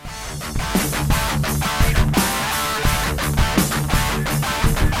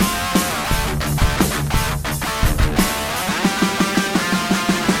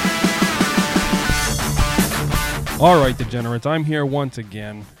All right, degenerates, I'm here once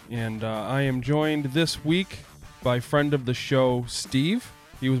again, and I am joined this week by friend of the show, Steve.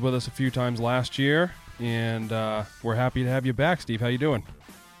 He was with us a few times last year, and we're happy to have you back, Steve. How you doing?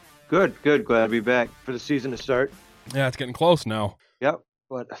 Good. Glad to be back for the season to start. Yeah, it's getting close now. Yep.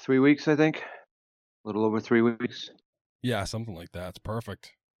 3 weeks, I think? A little over 3 weeks. Yeah, something like that. It's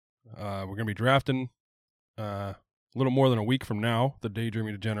perfect. We're going to be drafting a little more than a week from now. The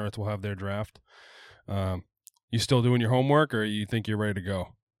Daydreaming Degenerates will have their draft. You still doing your homework, or you think you're ready to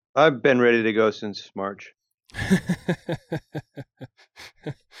go? I've been ready to go since March.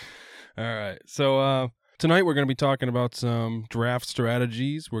 All right. So tonight we're going to be talking about some draft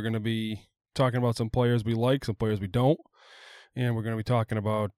strategies. We're going to be talking about some players we like, some players we don't. And we're going to be talking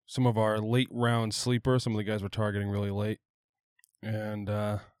about some of our late round sleepers, some of the guys we're targeting really late. And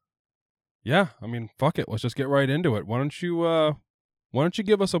yeah, I mean, fuck it. Let's just get right into it. Why don't you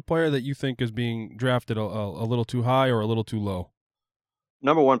give us a player that you think is being drafted a little too high or a little too low?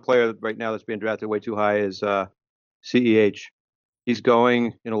 Number one player right now that's being drafted way too high is CEH. He's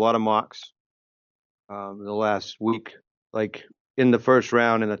going in a lot of mocks in the last week, like in the first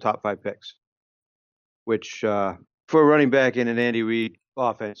round in the top 5 picks, which for a running back in an Andy Reid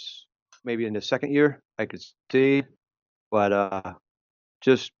offense, maybe in the second year, I could see. But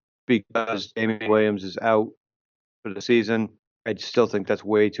just because Damian Williams is out for the season, I still think that's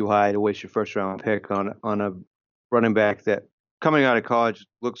way too high to waste your first round pick on a running back that coming out of college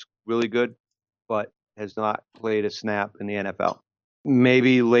looks really good, but has not played a snap in the NFL.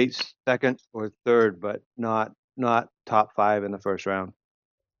 Maybe late second or third, but not top 5 in the first round.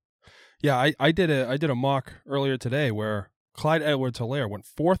 Yeah, I did a mock earlier today where Clyde Edwards-Helaire went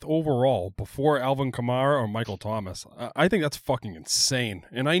 4th overall before Alvin Kamara or Michael Thomas. I think that's fucking insane.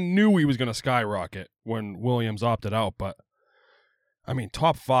 And I knew he was going to skyrocket when Williams opted out, but I mean,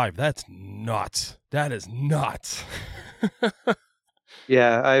 top 5, that's nuts. That is nuts.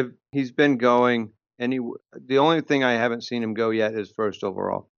 Yeah, he's been going, and the only thing I haven't seen him go yet is first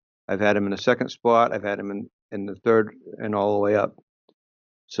overall. I've had him in the second spot. I've had him in the third and all the way up.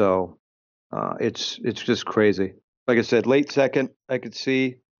 So it's just crazy. Like I said, late second I could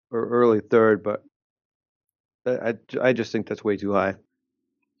see, or early third, but I just think that's way too high.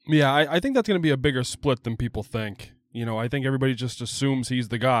 Yeah, I think that's going to be a bigger split than people think. You know, I think everybody just assumes he's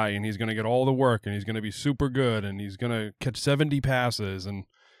the guy and he's going to get all the work and he's going to be super good and he's going to catch 70 passes. And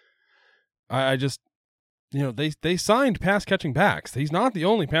I just, you know, they signed pass catching backs. He's not the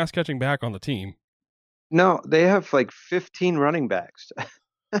only pass catching back on the team. No, they have like 15 running backs.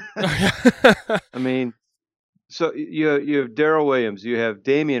 I mean, so you have Darrell Williams, you have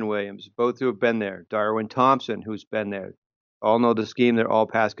Damian Williams, both who have been there. Darwin Thompson, who's been there. All know the scheme. They're all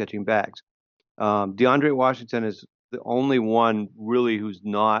pass catching backs. DeAndre Washington is the only one really who's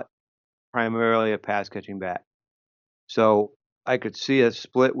not primarily a pass catching back. So I could see a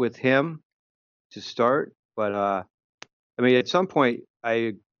split with him to start, but I mean, at some point,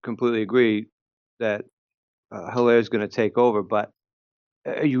 I completely agree that Hilaire is going to take over. But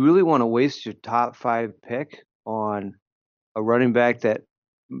you really want to waste your top 5 pick on a running back that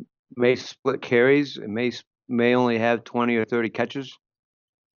may split carries and may only have 20 or 30 catches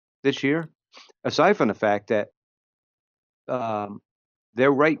this year? Aside from the fact that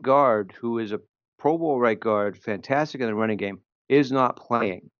their right guard, who is a Pro Bowl right guard, fantastic in the running game, is not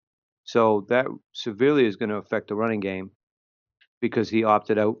playing. So that severely is going to affect the running game because he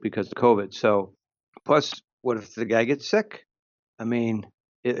opted out because of COVID. So plus, what if the guy gets sick? I mean,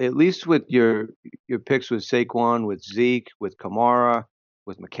 at least with your picks with Saquon, with Zeke, with Kamara,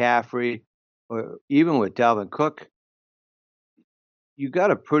 with McCaffrey, or even with Dalvin Cook, you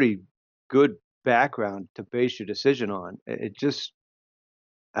got a pretty good background to base your decision on. It just,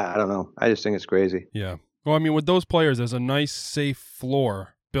 I don't know. I just think it's crazy. Yeah. Well, I mean, with those players, there's a nice, safe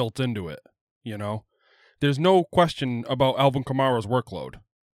floor built into it, you know? There's no question about Alvin Kamara's workload,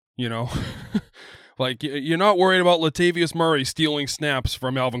 you know? Like, you're not worried about Latavius Murray stealing snaps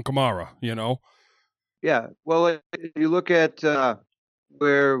from Alvin Kamara, you know? Yeah. Well, if you look at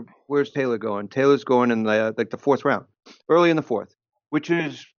where's Taylor going? Taylor's going in the 4th round, early in the 4th, which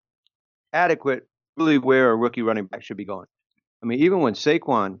is adequate, really where a rookie running back should be going. I mean, even when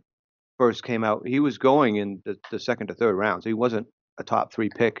Saquon first came out, he was going in the second to third round, so he wasn't a top 3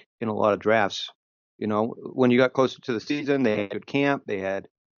 pick in a lot of drafts. You know, when you got closer to the season, they had good camp, they had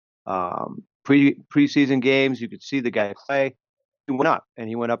preseason games. You could see the guy play. He went up and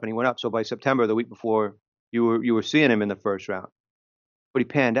he went up and he went up. So by September, the week before, you were seeing him in the first round, but he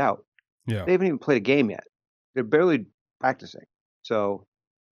panned out. Yeah. They haven't even played a game yet. They're barely practicing. So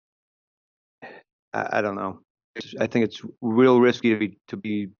I don't know. I think it's real risky to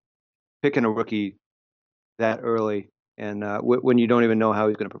be picking a rookie that early, and when you don't even know how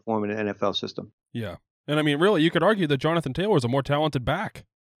he's going to perform in an NFL system. Yeah. And I mean, really, you could argue that Jonathan Taylor is a more talented back.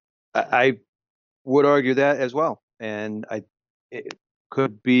 I would argue that as well, and it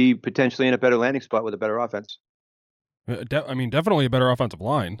could be potentially in a better landing spot with a better offense. I mean, definitely a better offensive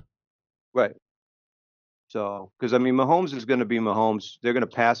line. Right. So, because I mean, Mahomes is going to be Mahomes. They're going to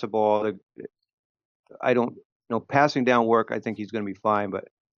pass the ball. I don't, passing down work. I think he's going to be fine. But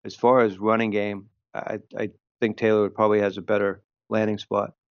as far as running game, I think Taylor probably has a better landing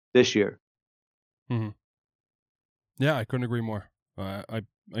spot this year. Mm-hmm. Yeah, I couldn't agree more.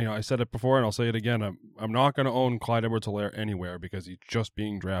 I said it before and I'll say it again. I'm not going to own Clyde Edwards-Helaire anywhere because he's just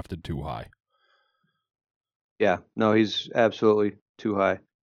being drafted too high. Yeah, no, he's absolutely too high.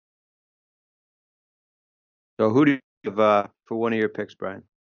 So who do you have for one of your picks, Brian?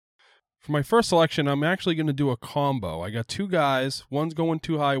 For my first selection, I'm actually going to do a combo. I got two guys. One's going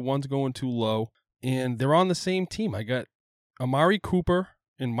too high, one's going too low, and they're on the same team. I got Amari Cooper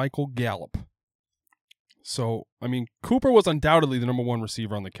and Michael Gallup. So, I mean, Cooper was undoubtedly the number one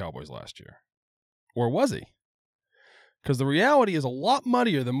receiver on the Cowboys last year. Or was he? Because the reality is a lot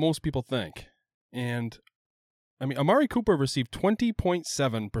muddier than most people think. And, I mean, Amari Cooper received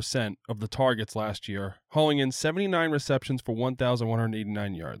 20.7% of the targets last year, hauling in 79 receptions for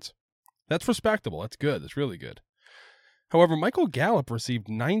 1,189 yards. That's respectable. That's good. That's really good. However, Michael Gallup received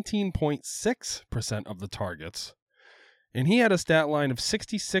 19.6% of the targets, and he had a stat line of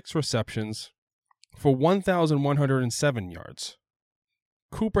 66 receptions for 1,107 yards.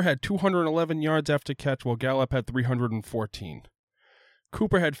 Cooper had 211 yards after catch, while Gallup had 314.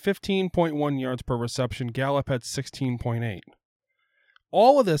 Cooper had 15.1 yards per reception. Gallup had 16.8.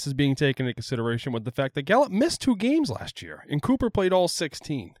 All of this is being taken into consideration with the fact that Gallup missed 2 games last year, and Cooper played all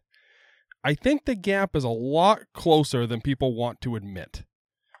 16. I think the gap is a lot closer than people want to admit.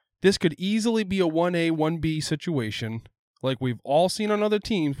 This could easily be a 1A, 1B situation, like we've all seen on other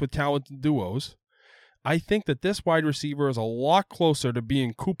teams with talented duos. I think that this wide receiver is a lot closer to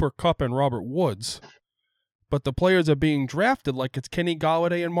being Cooper Kupp and Robert Woods, but the players are being drafted like it's Kenny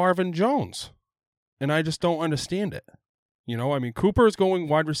Golladay and Marvin Jones. And I just don't understand it. I mean, Cooper is going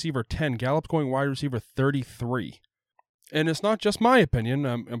wide receiver 10, Gallup's going wide receiver 33. And it's not just my opinion,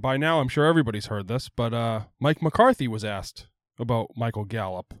 and by now I'm sure everybody's heard this, but Mike McCarthy was asked about Michael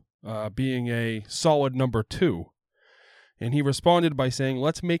Gallup being a solid number 2. And he responded by saying,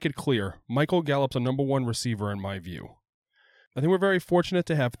 "Let's make it clear, Michael Gallup's a number 1 receiver in my view." I think we're very fortunate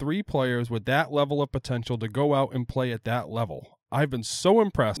to have 3 players with that level of potential to go out and play at that level. I've been so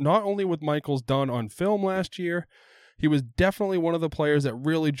impressed, not only with Michael's done on film last year, he was definitely one of the players that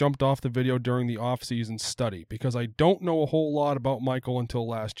really jumped off the video during the offseason study, because I don't know a whole lot about Michael until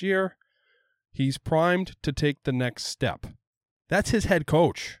last year. He's primed to take the next step. That's his head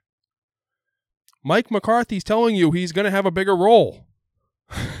coach. Mike McCarthy's telling you he's going to have a bigger role.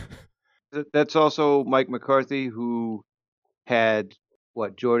 That's also Mike McCarthy, who had,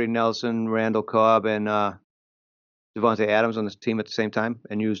 Jordy Nelson, Randall Cobb, and Devontae Adams on this team at the same time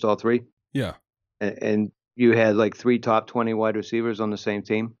and used all 3. Yeah. And you had like 3 top 20 wide receivers on the same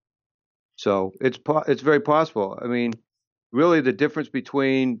team. So it's very possible. I mean, really the difference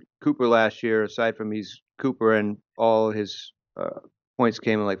between Cooper last year, aside from he's Cooper and all his points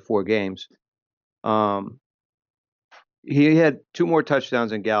came in like 4 games, he had 2 more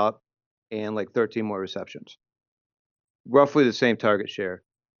touchdowns than Gallup and like 13 more receptions. Roughly the same target share.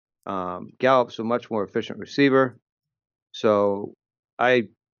 Gallup's a much more efficient receiver. So I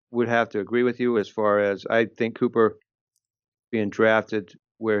would have to agree with you as far as I think Cooper being drafted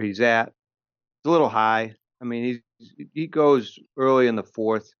where he's at. It's a little high. I mean, he goes early in the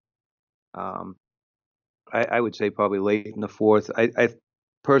 4th. I would say probably late in the 4th. I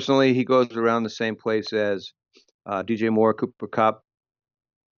personally, he goes around the same place as DJ Moore, Cooper Kupp,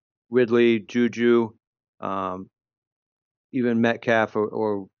 Ridley, Juju, even Metcalf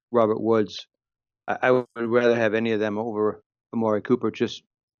or Robert Woods. I would rather have any of them over Amari Cooper, just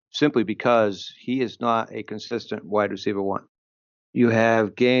simply because he is not a consistent wide receiver 1. You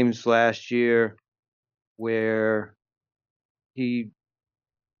have games last year where he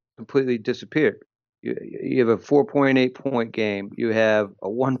completely disappeared. You have a 4.8 point game. You have a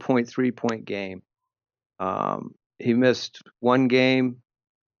 1.3 point game. He missed 1 game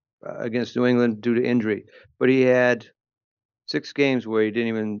against New England due to injury, but he had 6 games where he didn't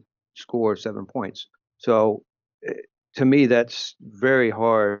even score 7 points. So to me, that's very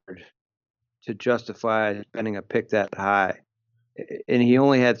hard to justify spending a pick that high. And he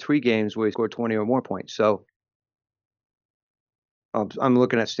only had 3 games where he scored 20 or more points. So I'm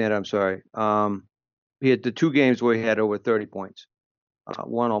looking at standard. I'm sorry. He had the 2 games where he had over 30 points,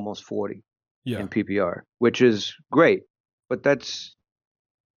 1 almost 40. Yeah. in PPR, which is great, but that's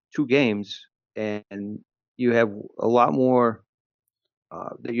 2 games, and you have a lot more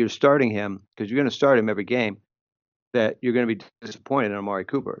that you're starting him because you're going to start him every game. That you're going to be disappointed in Amari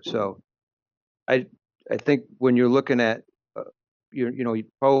Cooper. So I I think when you're looking at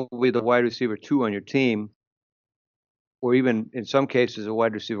probably the wide receiver 2 on your team, or even in some cases a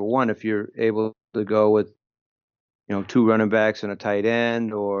wide receiver 1, if you're able to go with 2 running backs and a tight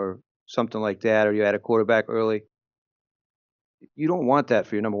end or something like that, or you add a quarterback early, you don't want that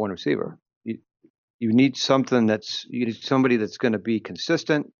for your number 1 receiver. You need somebody that's going to be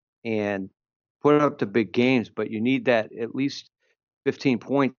consistent and put up the big games, but you need that at least 15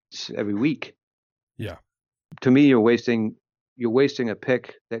 points every week. Yeah. To me, you're wasting a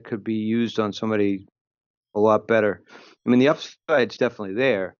pick that could be used on somebody a lot better. I mean, the upside's definitely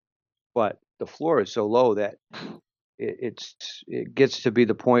there, but the floor is so low that it gets to be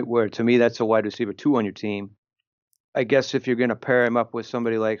the point where, to me, that's a wide receiver 2 on your team. I guess if you're going to pair him up with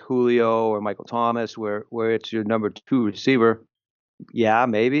somebody like Julio or Michael Thomas, where it's your number 2 receiver, yeah,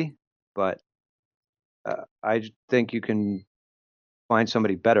 maybe, but I think you can find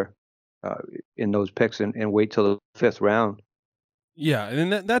somebody better in those picks and wait till the 5th round. Yeah,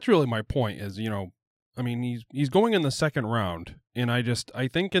 and that's really my point is, I mean, he's going in the second round, and I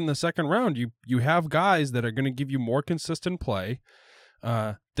think in the second round you have guys that are going to give you more consistent play.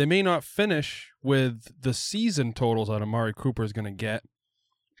 They may not finish with the season totals that Amari Cooper is going to get,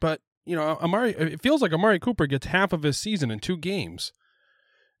 but it feels like Amari Cooper gets half of his season in 2 games,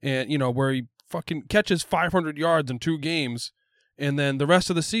 and where he fucking catches 500 yards in 2 games. And then the rest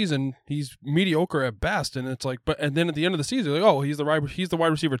of the season, he's mediocre at best. And it's like, and then at the end of the season, like, oh, he's the wide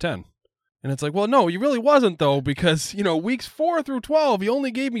receiver 10. And it's like, well, no, he really wasn't though, because weeks 4 through 12, he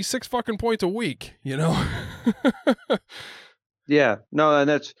only gave me 6 fucking points a week. Yeah, no, and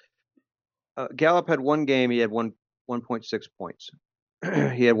that's Gallup had 1 game. He had 1.6 points.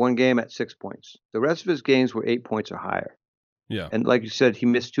 He had 1 game at 6 points. The rest of his games were 8 points or higher. Yeah, and like you said, he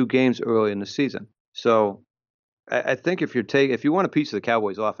missed 2 games early in the season. So I think if you want a piece of the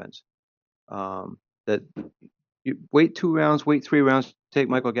Cowboys offense, that you wait 2 rounds, wait 3 rounds, take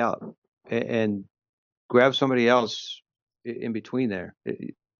Michael Gallup and grab somebody else in between there.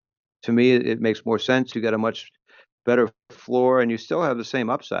 To me, it makes more sense. You got a much better floor, and you still have the same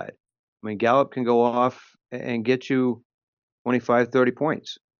upside. I mean, Gallup can go off and get you 25, 30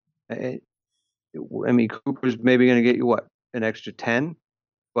 points. I mean, Cooper's maybe going to get you what, an extra 10,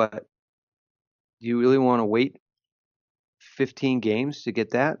 but do you really want to wait 15 games to get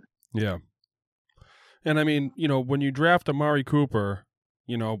that? yeah. And I mean, when you draft Amari Cooper,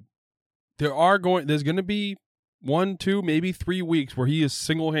 there's going to be 1, 2, maybe 3 weeks where he is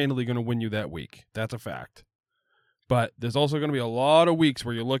single-handedly going to win you that week. That's a fact. But there's also going to be a lot of weeks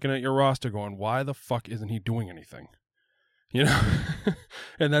where you're looking at your roster going, why the fuck isn't he doing anything?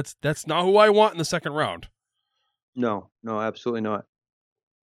 And that's not who I want in the second round. No, absolutely not.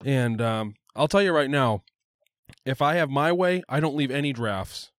 And I'll tell you right now, if I have my way, I don't leave any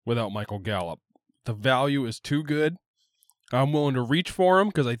drafts without Michael Gallup. The value is too good. I'm willing to reach for him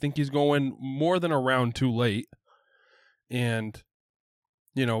because I think he's going more than a round too late. And,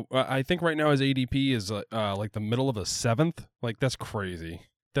 I think right now his ADP is like the middle of the 7th. Like, that's crazy.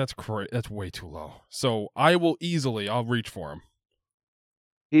 That's way too low. So I'll reach for him.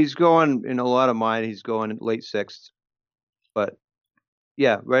 He's going, in a lot of mine, he's going late 6th. But,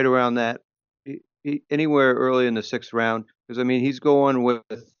 yeah, right around that. Anywhere early in the 6th round. Because, I mean, he's going with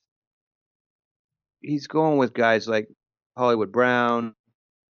guys like Hollywood Brown,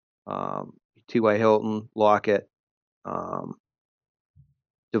 T.Y. Hilton, Lockett,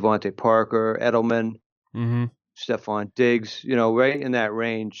 Devontae Parker, Edelman, Stephon Diggs, right in that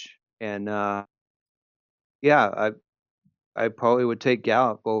range. And yeah, I probably would take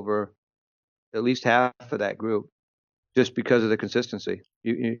Gallup over at least half of that group just because of the consistency.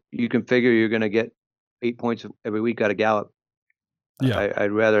 You can figure you're going to get 8 points every week out of Gallup. Yeah,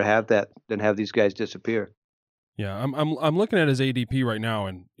 I'd rather have that than have these guys disappear. Yeah, I'm looking at his ADP right now,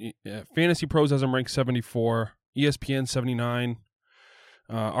 and Fantasy Pros has him ranked 74, ESPN 79,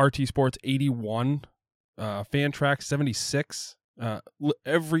 RT Sports 81, Fantrax 76.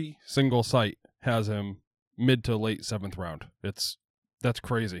 Every single site has him mid to late 7th round. That's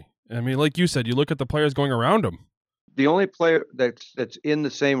crazy. I mean, like you said, you look at the players going around him. The only player that's in the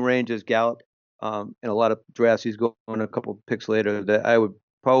same range as Gallup, in a lot of drafts, he's going a couple picks later, that I would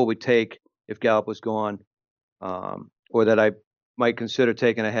probably take if Gallup was gone, or that I might consider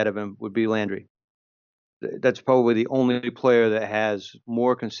taking ahead of him, would be Landry. That's probably the only player that has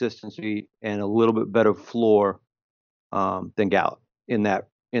more consistency and a little bit better floor than Gallup in that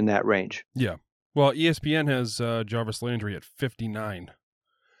in that range. Yeah. Well, ESPN has Jarvis Landry at 59.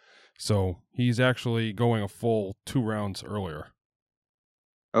 So he's actually going a full 2 rounds earlier.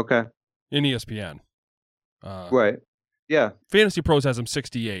 Okay. In ESPN. Right. Yeah. Fantasy Pros has him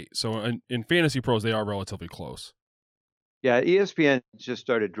 68. So in Fantasy Pros, they are relatively close. Yeah. ESPN just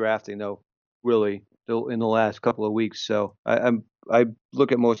started drafting, though, really, in the last couple of weeks. So I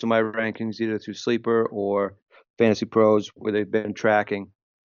look at most of my rankings either through Sleeper or Fantasy Pros, where they've been tracking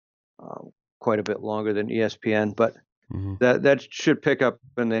quite a bit longer than ESPN. But that should pick up,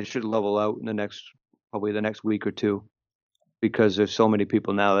 and they should level out in probably the next week or two, because there's so many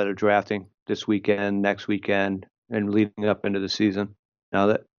people now that are drafting this weekend, next weekend, and leading up into the season. Now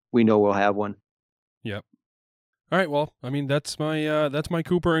that we know we'll have one. Yep. All right. Well, I mean, that's my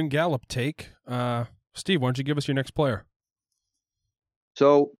Cooper and Gallup take. Steve, why don't you give us your next player?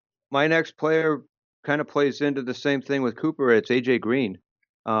 So my next player kind of plays into the same thing with Cooper. It's AJ Green.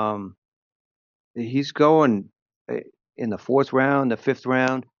 He's going in the 4th round, the 5th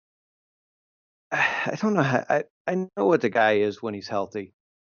round. I don't know how, I know what the guy is when he's healthy.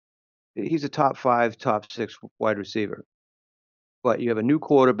 He's a top 5, top 6 wide receiver. But you have a new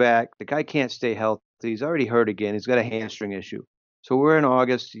quarterback. The guy can't stay healthy. He's already hurt again. He's got a hamstring issue. So we're in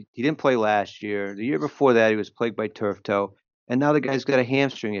August. He didn't play last year. The year before that, he was plagued by turf toe. And now the guy's got a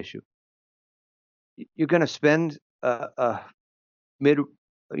hamstring issue. You're going to spend a 4th,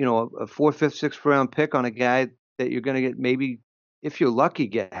 5th, 6th round pick on a guy that you're going to get maybe, if you're lucky,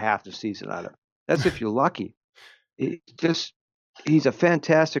 get half the season out of. That's if you're lucky. He's a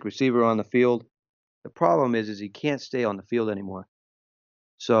fantastic receiver on the field. The problem is he can't stay on the field anymore.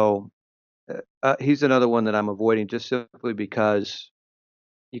 So he's another one that I'm avoiding, just simply because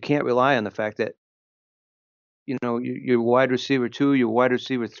you can't rely on the fact that, your wide receiver 2, your wide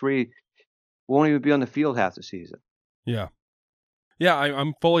receiver 3 won't even be on the field half the season. Yeah. Yeah,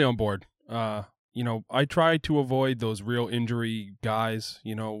 I'm fully on board. I try to avoid those real injury guys.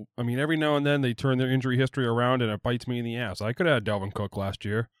 I mean, every now and then they turn their injury history around and it bites me in the ass. I could have had Dalvin Cook last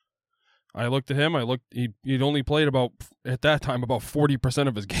year. I looked at him. He'd only played at that time, about 40%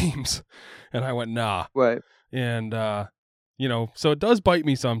 of his games. And I went, nah. Right. And, so it does bite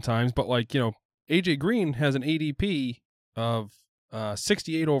me sometimes. But, AJ Green has an ADP of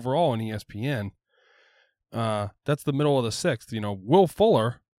 68 overall in ESPN. That's the middle of the 6th. Will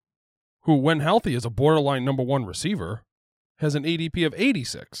Fuller, who when healthy is a borderline number 1 receiver, has an ADP of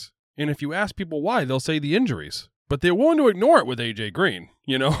 86. And if you ask people why, they'll say the injuries. But they're willing to ignore it with AJ Green,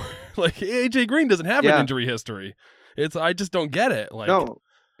 like AJ Green doesn't have an injury history. I just don't get it.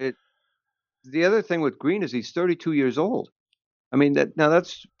 The other thing with Green is he's 32 years old. I mean,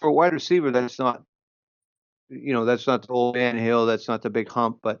 that's for a wide receiver. That's not, that's not the old man hill. That's not the big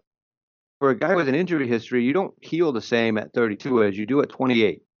hump. But for a guy with an injury history, you don't heal the same at 32 as you do at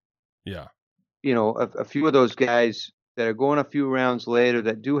 28. Yeah. A few of those guys that are going a few rounds later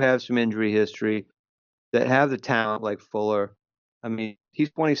that do have some injury history, that have the talent like Fuller. I mean, he's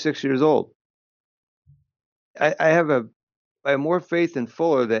 26 years old. I have more faith in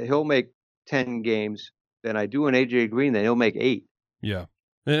Fuller that he'll make 10 games than I do in AJ Green that he'll make 8. Yeah.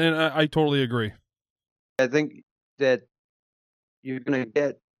 And I totally agree. I think that you're going to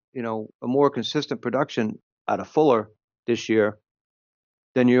get, a more consistent production out of Fuller this year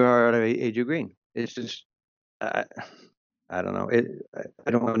than you are out of AJ Green. It's just, I don't know.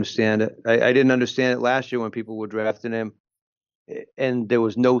 I don't understand it. I didn't understand it last year when people were drafting him, and there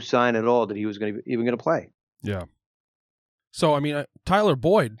was no sign at all that he was even going to play. Yeah. So, I mean, Tyler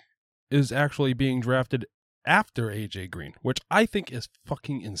Boyd is actually being drafted after AJ Green, which I think is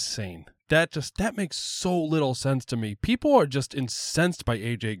fucking insane. That makes so little sense to me. People are just incensed by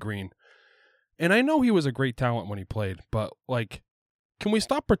AJ Green. And I know he was a great talent when he played, but can we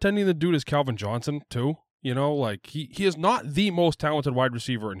stop pretending the dude is Calvin Johnson too? He is not the most talented wide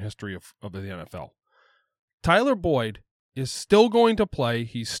receiver in history of the NFL. Tyler Boyd is still going to play.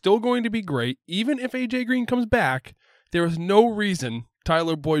 He's still going to be great. Even if AJ Green comes back, there is no reason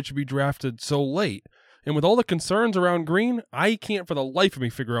Tyler Boyd should be drafted so late. And with all the concerns around Green, I can't for the life of me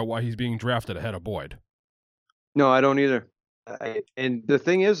figure out why he's being drafted ahead of Boyd. No, I don't either. And the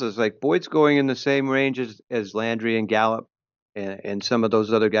thing is Boyd's going in the same range as Landry and Gallup and some of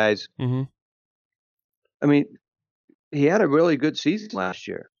those other guys. Mm-hmm. I mean, he had a really good season last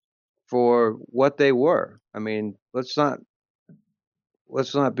year for what they were. I mean, let's not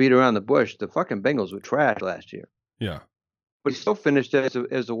beat around the bush. The fucking Bengals were trash last year. Yeah. But he still finished as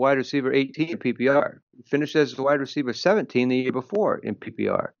a wide receiver 18 in PPR. He finished as a wide receiver 17 the year before in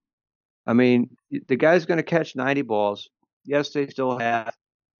PPR. I mean, the guy's going to catch 90 balls. Yes, they still have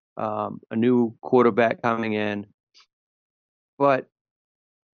a new quarterback coming in. But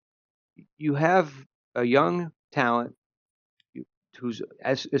you have a young talent who's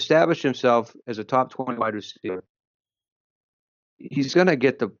established himself as a top 20 wide receiver. He's going to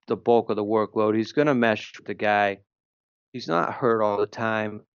get the bulk of the workload. He's going to mesh with the guy. He's not hurt all the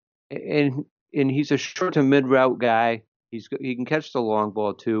time, and he's a short to mid route guy. He can catch the long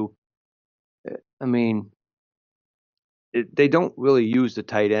ball too. I mean, they don't really use the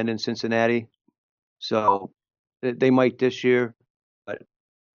tight end in Cincinnati, so they might this year, but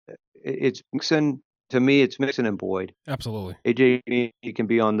it's Mixon. To me, it's Mixon and Boyd. Absolutely. AJ can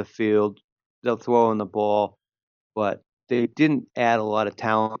be on the field. They'll throw in the ball, but they didn't add a lot of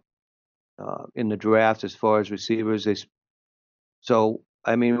talent in the draft as far as receivers. So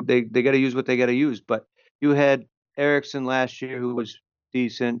I mean, they got to use what they got to use. But you had Erickson last year, who was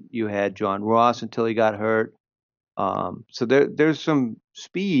decent. You had John Ross until he got hurt. So there's some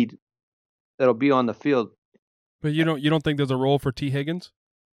speed that'll be on the field. But you don't think there's a role for T. Higgins?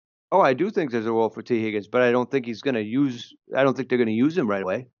 Oh, I do think there's a role for T. Higgins, but I don't think they're going to use him right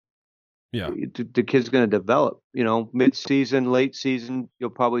away. Yeah. The kid's going to develop, mid-season, late season,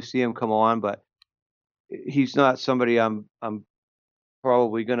 you'll probably see him come on, but he's not somebody I'm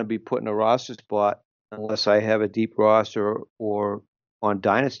probably going to be put in a roster spot unless I have a deep roster or on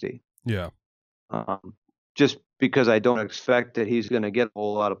Dynasty. Yeah. Just because I don't expect that he's going to get a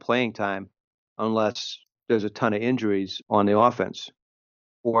whole lot of playing time unless there's a ton of injuries on the offense.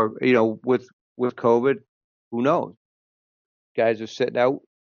 Or, with COVID, who knows? Guys are sitting out.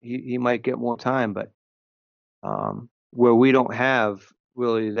 He might get more time, but where we don't have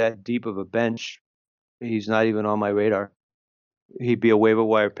really that deep of a bench, he's not even on my radar. He'd be a waiver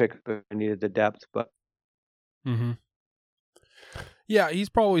wire pick if I needed the depth, but. Mm-hmm. Yeah, he's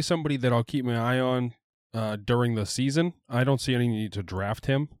probably somebody that I'll keep my eye on during the season. I don't see any need to draft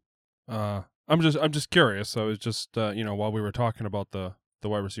him. I'm just curious. So it's just while we were talking about the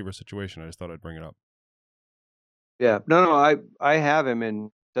wide receiver situation, I just thought I'd bring it up. Yeah, no, I have him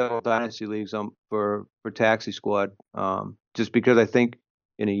in several dynasty leagues for Taxi Squad, just because I think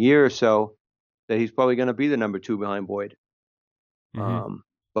in a year or so that he's probably going to be the number 2 behind Boyd. Mm-hmm.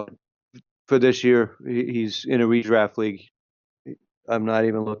 But for this year, he's in a redraft league. I'm not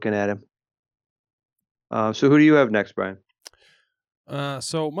even looking at him. So who do you have next, Brian?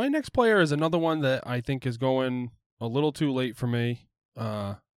 So my next player is another one that I think is going a little too late for me.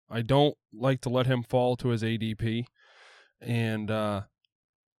 I don't like to let him fall to his ADP. And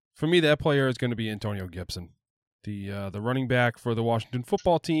for me, that player is going to be Antonio Gibson, the running back for the Washington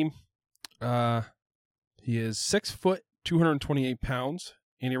football team. He is 6 foot, 228 pounds,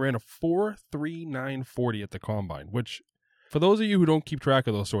 and he ran a 4.3940 at the combine, which, for those of you who don't keep track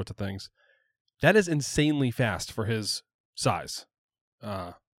of those sorts of things, that is insanely fast for his size.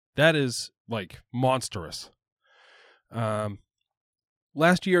 That is, monstrous.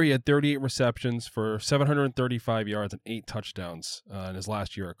 Last year, he had 38 receptions for 735 yards and 8 touchdowns in his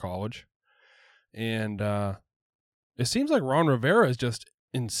last year at college. And it seems like Ron Rivera is just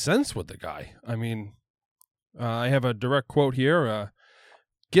incensed with the guy. I mean, I have a direct quote here.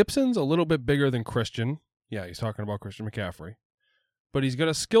 Gibson's a little bit bigger than Christian. Yeah, he's talking about Christian McCaffrey. But he's got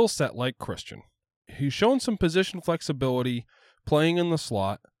a skill set like Christian. He's shown some position flexibility playing in the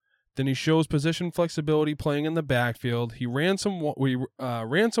slot. Then he shows position flexibility playing in the backfield. We ran some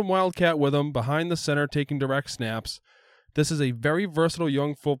wildcat with him behind the center, taking direct snaps. This is a very versatile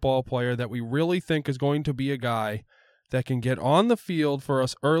young football player that we really think is going to be a guy that can get on the field for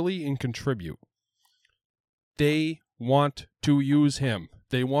us early and contribute. They want to use him.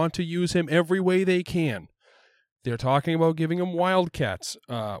 They want to use him every way they can. They're talking about giving him wildcat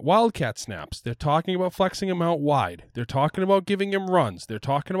snaps. They're talking about flexing him out wide. They're talking about giving him runs. They're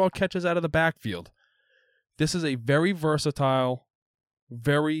talking about catches out of the backfield. This is a very versatile,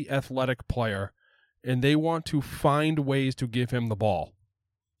 very athletic player, and they want to find ways to give him the ball.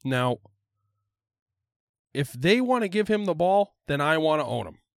 Now, if they want to give him the ball, then I want to own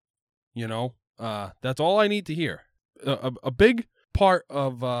him. That's all I need to hear. A big part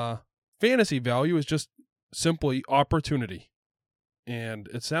of fantasy value is just simply opportunity. And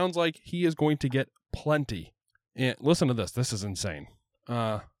it sounds like he is going to get plenty. And listen to this. This is insane.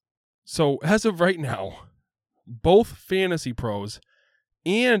 So as of right now, both Fantasy Pros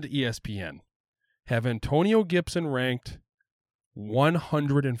and ESPN have Antonio Gibson ranked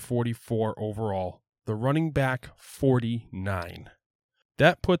 144 overall, the running back 49.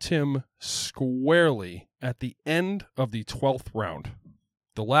 That puts him squarely at the end of the 12th round,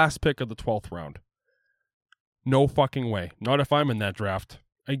 the last pick of the 12th round. No fucking way. Not if I'm in that draft.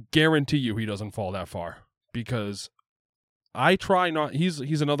 I guarantee you he doesn't fall that far, because I try not. He's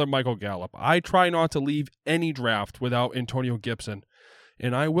another Michael Gallup. I try not to leave any draft without Antonio Gibson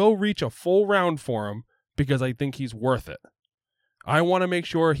and I will reach a full round for him because I think he's worth it. I want to make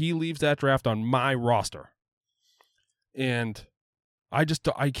sure he leaves that draft on my roster. And I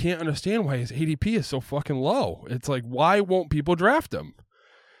can't understand why his ADP is so fucking low. It's like, why won't people draft him?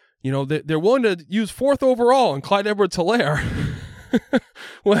 You know, they're willing to use 4th overall on Clyde Edwards-Helaire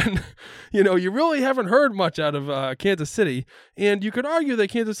when, you know, you really haven't heard much out of Kansas City. And you could argue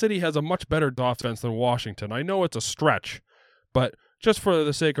that Kansas City has a much better offense than Washington. I know it's a stretch, but just for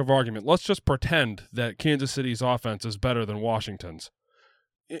the sake of argument, let's just pretend that Kansas City's offense is better than Washington's.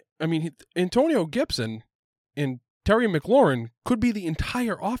 I mean, Antonio Gibson and Terry McLaurin could be the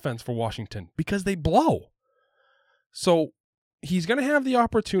entire offense for Washington because they blow. So he's going to have the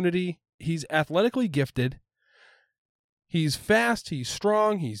opportunity. He's athletically gifted. He's fast. He's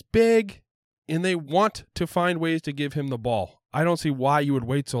strong. He's big. And they want to find ways to give him the ball. I don't see why you would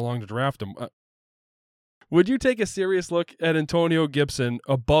wait so long to draft him. Would you take a serious look at Antonio Gibson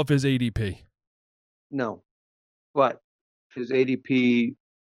above his ADP? No. But his ADP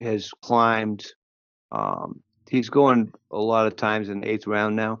has climbed. He's going a lot of times in the 8th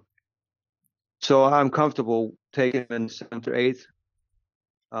round now. So I'm comfortable taking him in the 7th or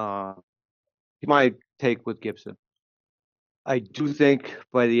 8th. He might take with Gibson. I do think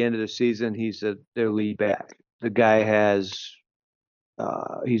by the end of the season, he's their lead back. The guy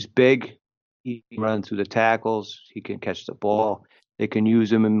he's big. He can run through the tackles. He can catch the ball. They can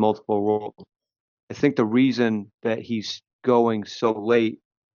use him in multiple roles. I think the reason that he's going so late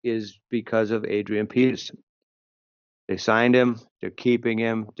is because of Adrian Peterson. They signed him. They're keeping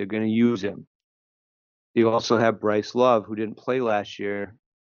him. They're going to use him. You also have Bryce Love, who didn't play last year,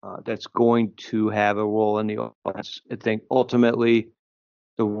 that's going to have a role in the offense. I think ultimately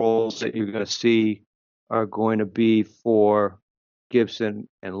the roles that you're going to see are going to be for Gibson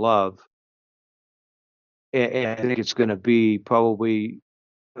and Love. And I think it's going to be probably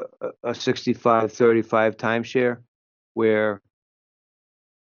a 65-35 timeshare where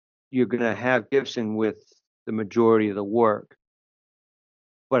you're going to have Gibson with the majority of the work.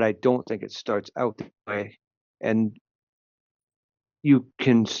 But I don't think it starts out that way. And you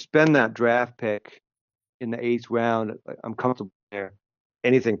can spend that draft pick in the 8th round. I'm comfortable there.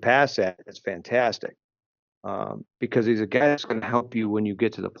 Anything past that, that's fantastic. Because he's a guy that's going to help you when you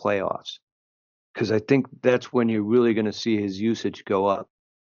get to the playoffs. Because I think that's when you're really going to see his usage go up.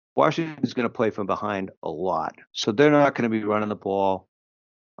 Washington's going to play from behind a lot. So they're not going to be running the ball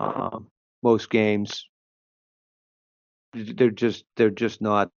most games. They're just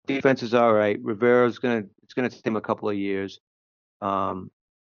not. Defense is all right. Rivera's it's gonna take him a couple of years. Terry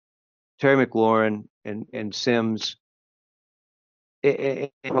McLaurin and Sims,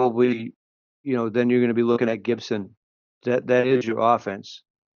 probably, you know, then you're going to be looking at Gibson. That is your offense.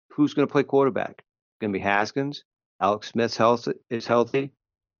 Who's going to play quarterback? Going to be Haskins. Alex Smith is healthy.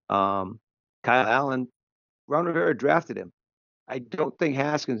 Kyle Allen. Ron Rivera drafted him. I don't think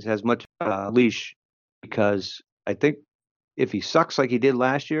Haskins has much leash because I think if he sucks like he did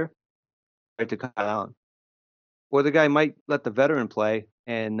last year, right to Kyle Allen. Or the guy might let the veteran play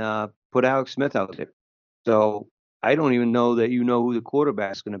and put Alex Smith out there. So I don't even know that you know who the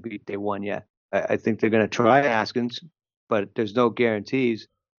quarterback's going to be day one yet. I think they're going to try Haskins, but there's no guarantees.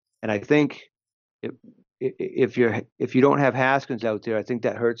 And I think if you don't have Haskins out there, I think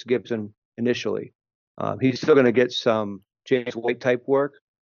that hurts Gibson initially. He's still going to get some James White type work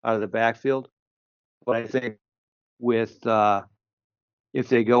out of the backfield, but I think with if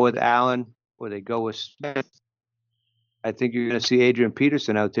they go with Allen or they go with Smith, I think you're going to see Adrian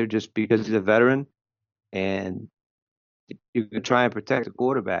Peterson out there just because he's a veteran, and you can try and protect the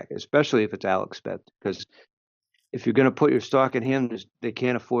quarterback, especially if it's Alex Smith, because if you're going to put your stock in him, they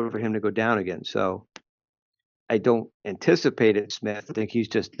can't afford for him to go down again. So I don't anticipate it, Smith. I think he's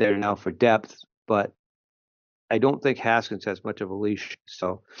just there now for depth, but I don't think Haskins has much of a leash.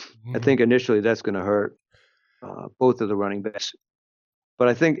 So I think initially that's going to hurt both of the running backs. But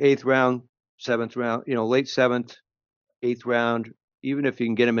I think 8th round, 7th round, late 7th, 8th round, even if you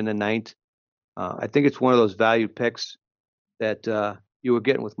can get him in the 9th, I think it's one of those value picks that you were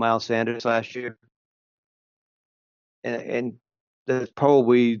getting with Miles Sanders last year. And that's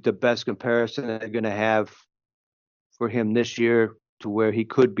probably the best comparison that they're going to have for him this year to where he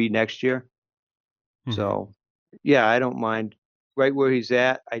could be next year. Mm-hmm. So, yeah, I don't mind right where he's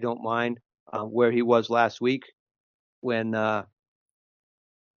at. I don't mind where he was last week when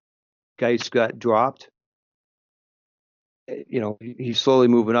Geis got dropped. He's slowly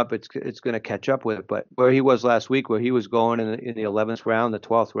moving up. It's going to catch up with it. But where he was last week, where he was going in the 11th round, the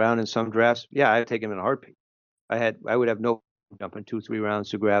 12th round in some drafts, yeah, I'd take him in a heartbeat. I would have no jumping 2-3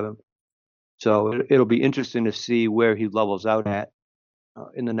 rounds to grab him. So it'll be interesting to see where he levels out at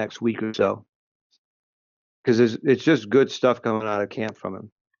in the next week or so, because it's just good stuff coming out of camp from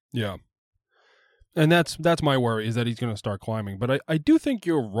him. Yeah. And that's my worry, is that he's going to start climbing. But I do think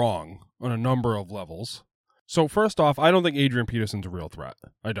you're wrong on a number of levels. So first off, I don't think Adrian Peterson's a real threat.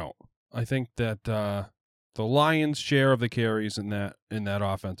 I don't. I think that the Lions' share of the carries in that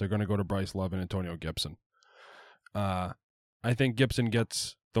offense are going to go to Bryce Love and Antonio Gibson. I think Gibson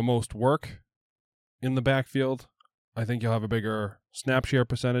gets the most work in the backfield. I think you'll have a bigger snap share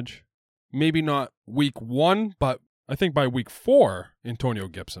percentage. Maybe not week 1, but I think by week 4, Antonio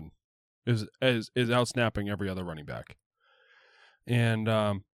Gibson is out snapping every other running back. And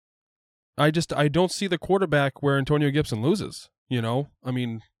I don't see the quarterback where Antonio Gibson loses. I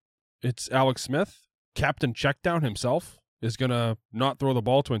mean, it's Alex Smith, Captain Checkdown himself, is going to not throw the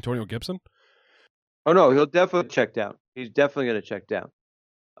ball to Antonio Gibson. Oh, no, he'll definitely check down. He's definitely going to check down.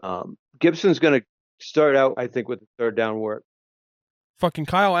 Gibson's going to start out, I think, with the third down work. Fucking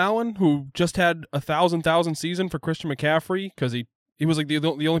Kyle Allen, who just had a 1,000 season for Christian McCaffrey because he was like the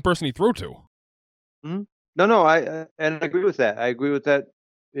only person he threw to. Mm-hmm. No, I agree with that. I agree with that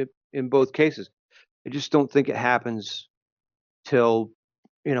in both cases. I just don't think it happens till,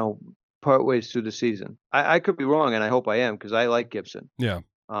 part ways through the season. I could be wrong, and I hope I am, because I like Gibson. Yeah.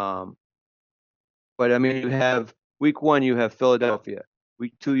 But I mean, you have week 1, you have Philadelphia.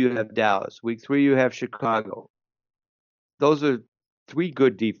 Week 2, you have Dallas. Week 3, you have Chicago. Those are 3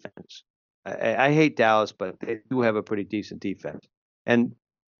 good defense. I hate Dallas, but they do have a pretty decent defense. And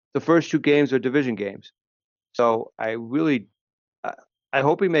the first 2 games are division games. So I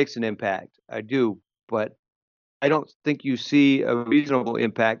hope he makes an impact. I do, but I don't think you see a reasonable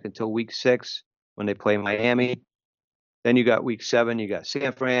impact until week 6 when they play Miami. Then you got week 7, you got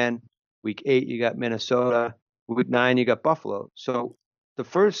San Fran. Week 8, you got Minnesota. Week 9, you got Buffalo. So the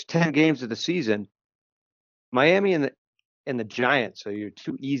first 10 games of the season, Miami and the Giants are your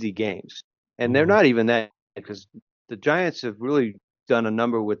 2 easy games. And they're not even that, because the Giants have really done a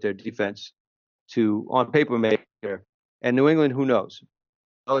number with their defense to, on paper, make it. And New England, who knows?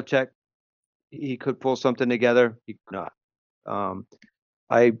 Belichick, he could pull something together. He could not.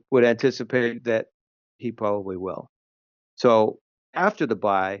 I would anticipate that he probably will. So after the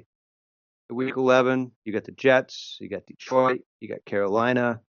bye, week 11, you got the Jets, you got Detroit, you got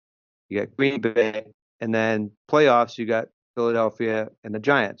Carolina, you got Green Bay, and then playoffs, you got Philadelphia and the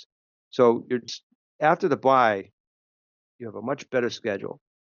Giants. So after the bye, you have a much better schedule.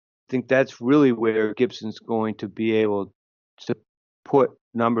 I think that's really where Gibson's going to be able to put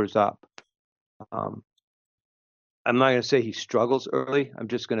numbers up. I'm not going to say he struggles early. I'm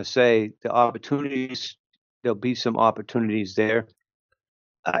just going to say there'll be some opportunities there.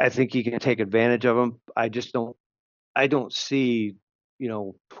 I think he can take advantage of them. I don't see,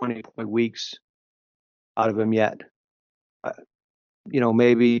 20-point weeks out of him yet.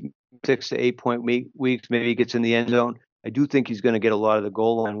 Maybe 6 to 8 point weeks, maybe he gets in the end zone. I do think he's going to get a lot of the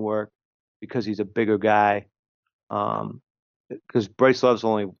goal line work because he's a bigger guy. Because Bryce Love's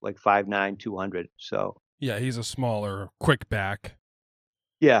only like 5'9", 200. So yeah, he's a smaller, quick back.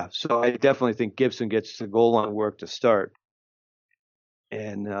 Yeah, so I definitely think Gibson gets the goal line work to start.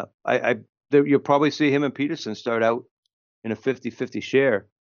 And you'll probably see him and Peterson start out in a 50-50 share.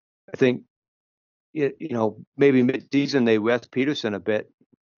 I think, maybe mid-season they rest Peterson a bit,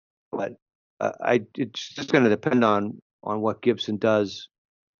 but it's just going to depend on what Gibson does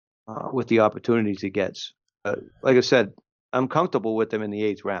with the opportunities he gets. Like I said, I'm comfortable with him in the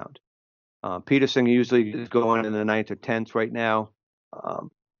 8th round. Peterson usually is going in the 9th or 10th right now.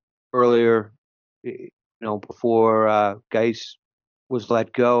 Earlier, before Geis was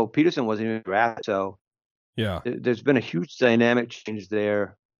let go, Peterson wasn't even drafted. So yeah, there's been a huge dynamic change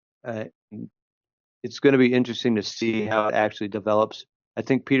there. It's going to be interesting to see how it actually develops. I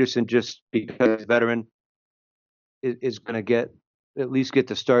think Peterson, just because he's a veteran, is going to at least get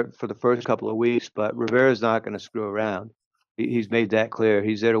the start for the first couple of weeks. But Rivera's not going to screw around. He's made that clear.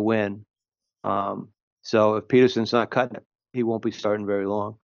 He's there to win. So if Peterson's not cutting it, he won't be starting very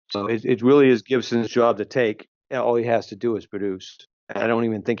long. So it really is Gibson's job to take. All he has to do is produce. I don't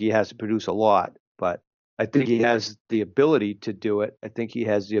even think he has to produce a lot, but I think he has the ability to do it. I think he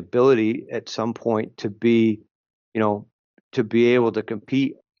has the ability at some point to be able to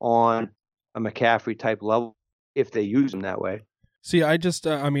compete on a McCaffrey type level if they use him that way. See, I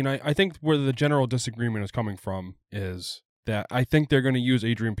think where the general disagreement is coming from is that I think they're going to use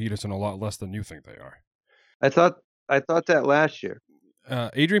Adrian Peterson a lot less than you think they are. I thought that last year.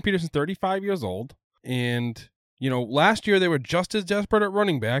 Adrian Peterson's 35 years old, and last year they were just as desperate at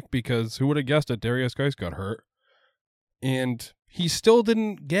running back because who would have guessed that Darius Geis got hurt, and he still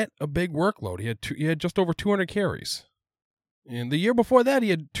didn't get a big workload. He had just over 200 carries. And the year before that, he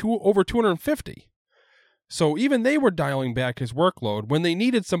had over 250. So even they were dialing back his workload when they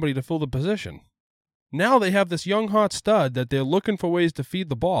needed somebody to fill the position. Now they have this young hot stud that they're looking for ways to feed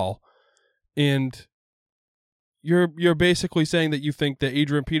the ball, and you're basically saying that you think that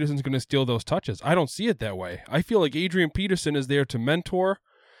Adrian Peterson's going to steal those touches. I don't see it that way. I feel like Adrian Peterson is there to mentor,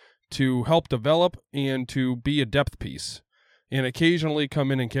 to help develop, and to be a depth piece, and occasionally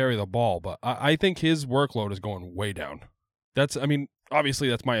come in and carry the ball. But I think his workload is going way down. Obviously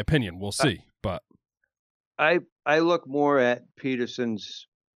that's my opinion. We'll see. But I look more at Peterson's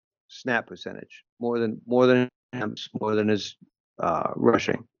snap percentage more than his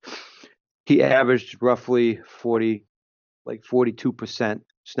rushing. He averaged roughly 42%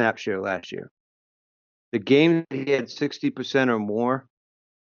 snap share last year. The game he had 60% or more,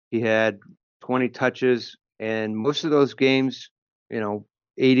 he had 20 touches, and most of those games,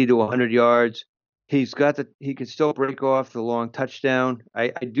 80 to 100 yards. He can still break off the long touchdown. I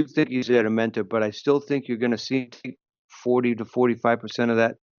do think he's there to mentor, but I still think you're going to see 40 to 45% of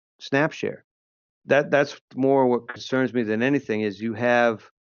that snap share. That's more what concerns me than anything is you have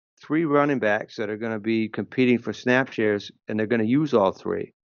 3 running backs that are going to be competing for snap shares, and they're going to use all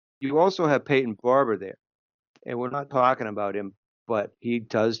 3. You also have Peyton Barber there, and we're not talking about him, but he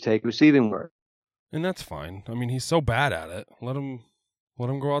does take receiving work. And that's fine. He's so bad at it. Let him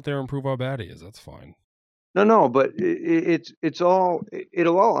go out there and prove how bad he is. That's fine. No, but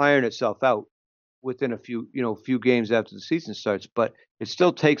it'll all iron itself out within a few games after the season starts, but it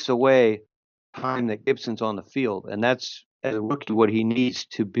still takes away time that Gibson's on the field, and that's, as a rookie, what he needs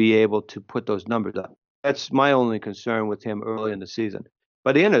to be able to put those numbers up. That's my only concern with him early in the season.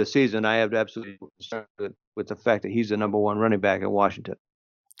 By the end of the season, I have absolutely no concern with the fact that he's the number 1 running back in Washington.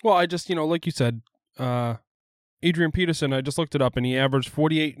 Well, I just, like you said, Adrian Peterson, I just looked it up, and he averaged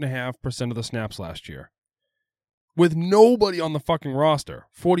 48.5% of the snaps last year. With nobody on the fucking roster,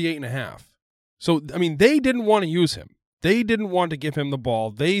 48.5. So, they didn't want to use him. They didn't want to give him the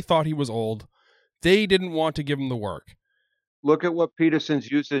ball. They thought he was old. They didn't want to give him the work. Look at what Peterson's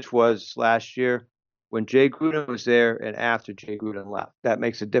usage was last year when Jay Gruden was there and after Jay Gruden left. That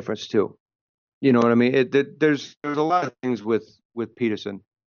makes a difference too. You know what I mean? There's a lot of things with Peterson.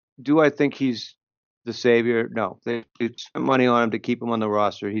 Do I think he's the savior? No. They spent money on him to keep him on the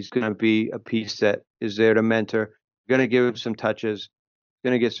roster. He's going to be a piece that is there to mentor, going to give him some touches,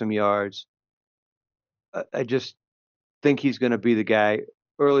 going to get some yards. I just think he's going to be the guy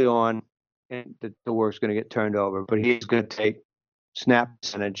early on, and the work's going to get turned over. But he's going to take snap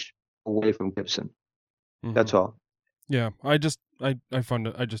percentage away from Gibson. Mm-hmm. That's all. Yeah, I just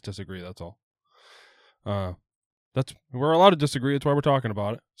disagree. That's all. We're allowed to disagree. That's why we're talking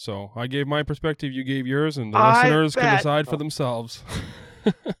about it. So I gave my perspective, you gave yours, and the listeners can decide for themselves.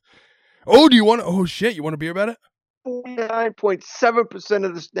 Oh, you want to beer bet it? 49.7%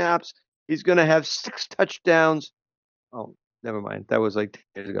 of the snaps. He's going to have 6 touchdowns. Oh, never mind. That was like 10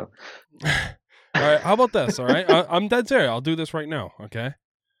 years ago. All right. How about this? All right. I'm dead serious. I'll do this right now. Okay.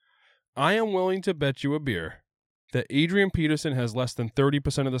 I am willing to bet you a beer that Adrian Peterson has less than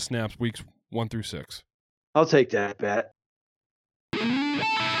 30% of the snaps weeks 1 through 6. I'll take that bet.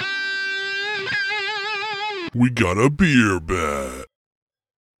 We got a beer bet.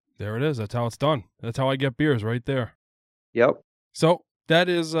 There it is. That's how it's done. That's how I get beers right there. Yep. So that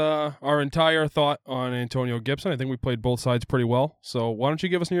is our entire thought on Antonio Gibson. I think we played both sides pretty well. So why don't you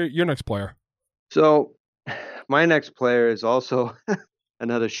give us your next player? So my next player is also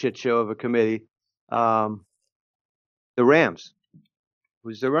another shit show of a committee. The Rams.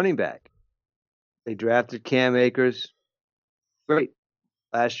 Who's the running back? They drafted Cam Akers. Great.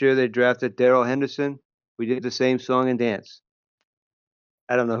 Last year they drafted Darrell Henderson. We did the same song and dance.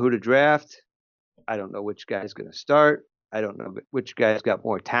 I don't know who to draft. I don't know which guy's going to start. I don't know which guy's got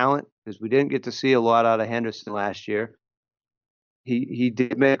more talent because we didn't get to see a lot out of Henderson last year. He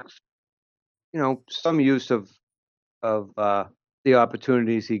did make, some use of the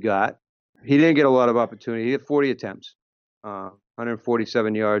opportunities he got. He didn't get a lot of opportunity. He had 40 attempts,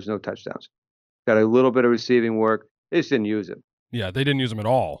 147 yards, no touchdowns. Got a little bit of receiving work. They just didn't use him. Yeah, they didn't use him at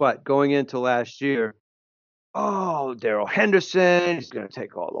all. But going into last year, Darrell Henderson, he's going to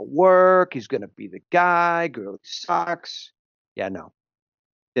take all the work. He's going to be the guy. Gurley sucks. Yeah, no.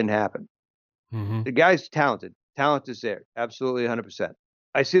 Didn't happen. Mm-hmm. The guy's talented. Talent is there. Absolutely 100%.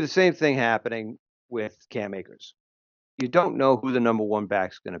 I see the same thing happening with Cam Akers. You don't know who the number 1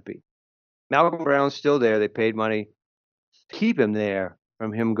 back's going to be. Malcolm Brown's still there. They paid money to keep him there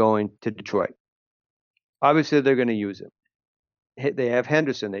from him going to Detroit. Obviously, they're going to use him. They have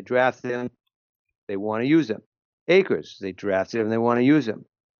Henderson. They drafted him. They want to use him. Akers, they drafted him. They want to use him.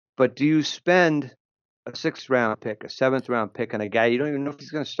 But do you spend a 6th-round pick, a 7th-round pick on a guy you don't even know if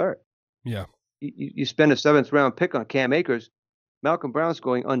he's going to start. Yeah. You spend a 7th-round pick on Cam Akers. Malcolm Brown's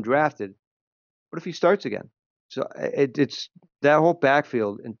going undrafted. What if he starts again? So it's that whole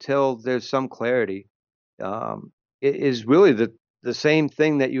backfield until there's some clarity. It is really the same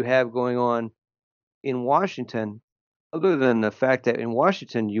thing that you have going on in Washington, other than the fact that in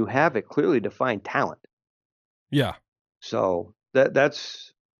Washington you have a clearly defined talent. Yeah. So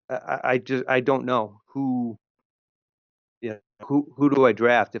that's I don't know who who do I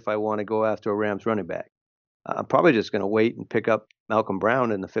draft if I want to go after a Rams running back. I'm probably just going to wait and pick up Malcolm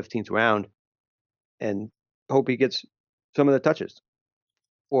Brown in the 15th round and hope he gets some of the touches.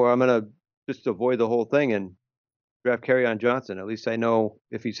 Or I'm going to just avoid the whole thing and draft Kerryon Johnson. At least I know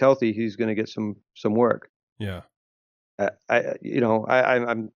if he's healthy, he's going to get some work. Yeah. I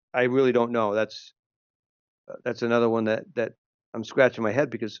really don't know. That's another one that I'm scratching my head,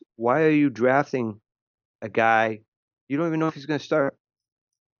 because why are you drafting a guy you don't even know if he's going to start?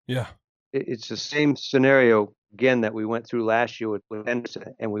 Yeah. It's the same scenario again that we went through last year with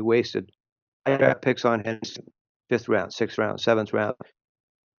Henderson, and we wasted draft picks on Henderson, 5th round, 6th round, 7th round.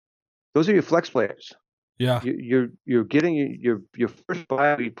 Those are your flex players. Yeah. You're getting your first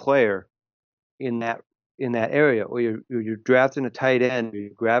bye week player in that area, or you're drafting a tight end, or you're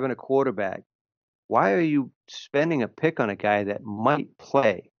grabbing a quarterback. Why are you spending a pick on a guy that might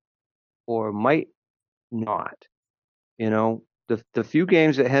play or might not? The few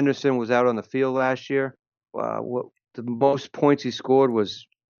games that Henderson was out on the field last year, what the most points he scored was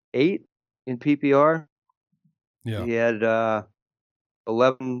 8 in PPR. Yeah. He had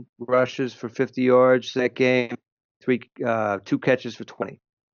 11 rushes for 50 yards that game, 2 catches for 20.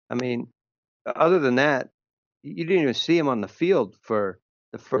 I mean, other than that, you didn't even see him on the field for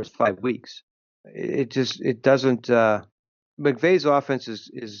the first 5 weeks. It doesn't. McVay's offense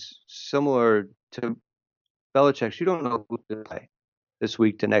is similar to Belichick's. You don't know who to play this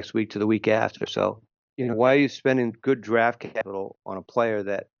week to next week to the week after. So, why are you spending good draft capital on a player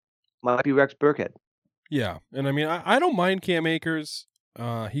that might be Rex Burkhead? Yeah. And I mean, I don't mind Cam Akers.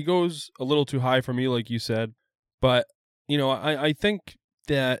 He goes a little too high for me, like you said. But, I think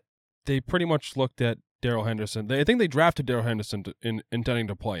that they pretty much looked at Darrell Henderson. I think they drafted Darrell Henderson intending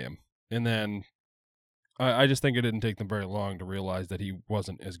to play him. And then I just think it didn't take them very long to realize that he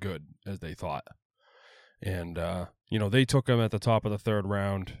wasn't as good as they thought. And, they took him at the top of the 3rd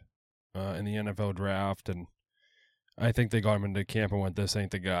round in the NFL draft. And I think they got him into camp and went, this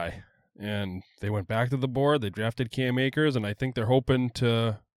ain't the guy. And they went back to the board. They drafted Cam Akers, and I think they're hoping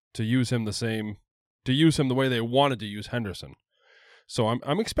to use him the way they wanted to use Henderson. So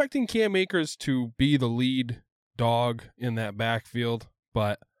I'm expecting Cam Akers to be the lead dog in that backfield,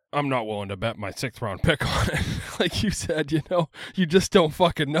 but I'm not willing to bet my 6th round pick on it. Like you said, you just don't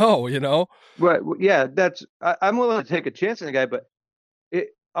fucking know, Right. Yeah, I'm willing to take a chance on the guy, but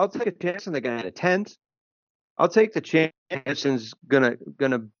I'll take a chance on the guy at a 10th. I'll take the chance Henderson's gonna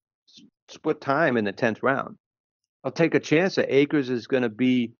split time in the 10th round. I'll take a chance that Akers is going to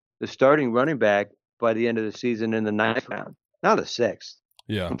be the starting running back by the end of the season in the 9th round, not the 6th.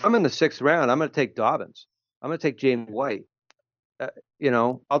 Yeah. If I'm in the 6th round, I'm going to take Dobbins. I'm going to take James White.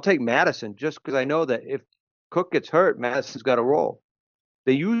 I'll take Madison just because I know that if Cook gets hurt, Madison's got a role.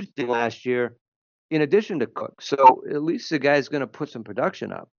 They used him last year in addition to Cook, so at least the guy's going to put some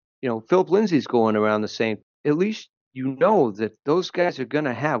production up. Philip Lindsay's going around the same. At least that those guys are going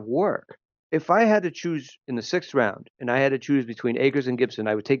to have work. If I had to choose in the 6th round and I had to choose between Akers and Gibson,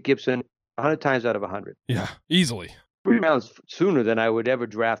 I would take Gibson 100 times out of 100. Yeah, easily. 3 rounds sooner than I would ever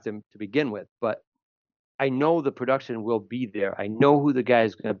draft him to begin with. But I know the production will be there. I know who the guy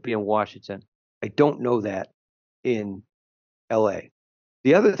is going to be in Washington. I don't know that in L.A.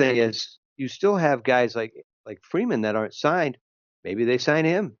 The other thing is you still have guys like Freeman that aren't signed. Maybe they sign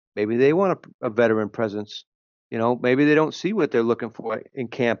him. Maybe they want a veteran presence. Maybe they don't see what they're looking for in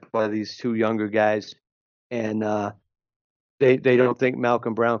camp by these 2 younger guys, and they don't think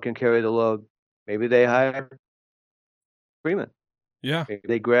Malcolm Brown can carry the load. Maybe they hire Freeman. Yeah. Maybe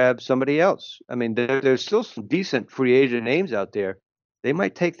they grab somebody else. I mean, there's still some decent free agent names out there. They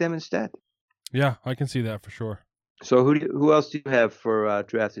might take them instead. Yeah, I can see that for sure. So who else do you have for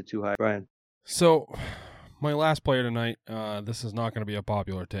drafted too high, Brian? So my last player tonight, this is not going to be a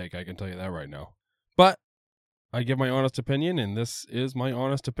popular take. I can tell you that right now. But I give my honest opinion, and this is my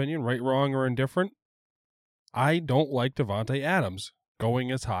honest opinion, right, wrong, or indifferent. I don't like Davante Adams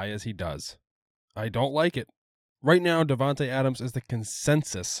going as high as he does. I don't like it. Right now, Davante Adams is the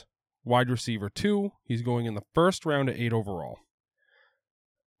consensus wide receiver 2. He's going in the 1st round at 8 overall.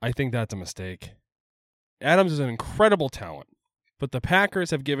 I think that's a mistake. Adams is an incredible talent, but the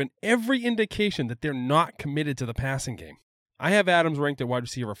Packers have given every indication that they're not committed to the passing game. I have Adams ranked at wide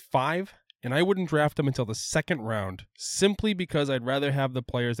receiver 5, and I wouldn't draft him until the second round, simply because I'd rather have the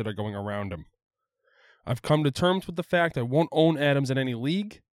players that are going around him. I've come to terms with the fact I won't own Adams in any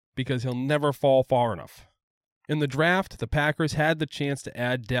league because he'll never fall far enough. In the draft, the Packers had the chance to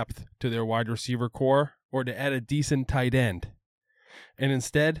add depth to their wide receiver core or to add a decent tight end. And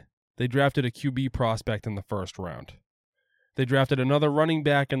instead, they drafted a QB prospect in the first round. They drafted another running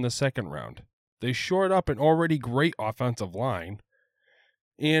back in the second round. They shored up an already great offensive line,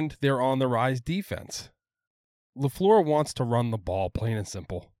 and they're on the rise defense. LaFleur wants to run the ball, plain and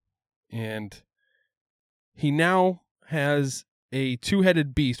simple. And he now has a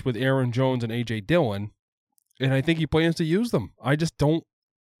two-headed beast with Aaron Jones and A.J. Dillon, and I think he plans to use them. I don't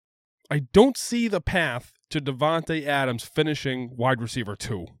see the path to Davante Adams finishing wide receiver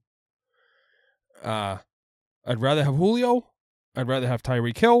 2. I'd rather have Julio. I'd rather have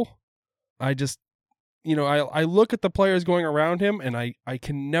Tyreek Hill. I look at the players going around him, and I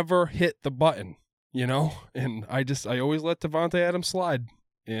can never hit the button, and I always let Davante Adams slide.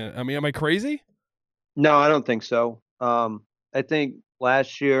 And I mean, am I crazy? No, I don't think so. I think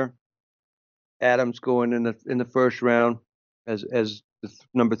last year, Adams going in the first round as the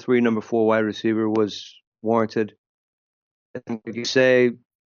number 3, number 4 wide receiver was warranted. And like you say,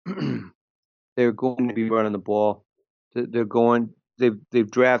 they're going to be running the ball.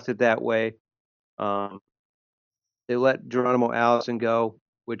 They've drafted that way. They let Geronimo Allison go,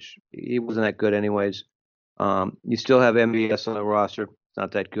 which he wasn't that good anyways. You still have MVS on the roster. It's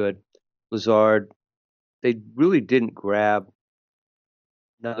not that good. Lazard. They really didn't grab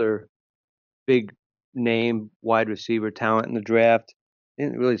another big name wide receiver talent in the draft. They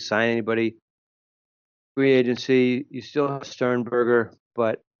didn't really sign anybody. Free agency, you still have Sternberger,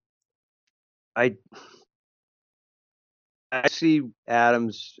 but I see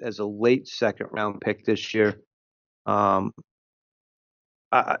Adams as a late second round pick this year.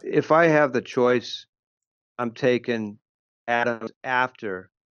 If I have the choice, I'm taking Adams after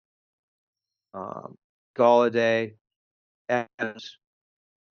Golladay, Adams,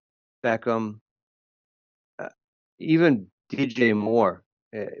 Beckham, even DJ Moore,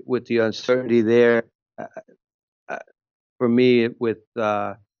 with the uncertainty there. For me, with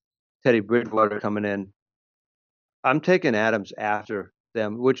Teddy Bridgewater coming in, I'm taking Adams after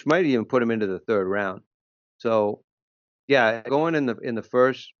them, which might even put him into the third round. So, yeah, going in the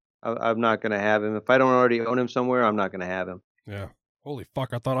first, I'm not going to have him. If I don't already own him somewhere, I'm not going to have him. Yeah. Holy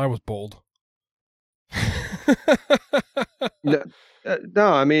fuck! I thought I was bold. No,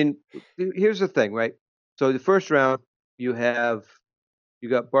 I mean, here's the thing, right? So the first round, you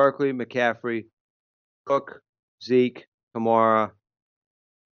got Barkley, McCaffrey, Cook, Zeke, Kamara,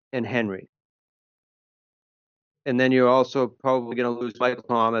 and Henry. And then you're also probably going to lose Michael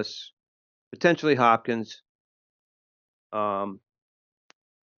Thomas, potentially Hopkins, and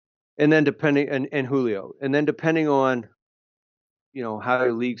then and Julio. And then depending on, how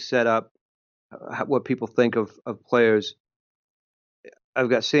your league's set up, what people think of players, I've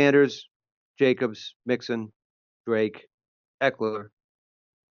got Sanders, Jacobs, Mixon, Drake, Eckler.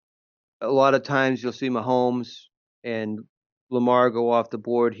 A lot of times you'll see Mahomes and Lamar go off the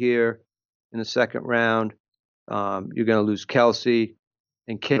board here in the second round. You're going to lose Kelsey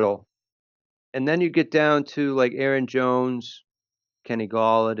and Kittle. And then you get down to like Aaron Jones, Kenny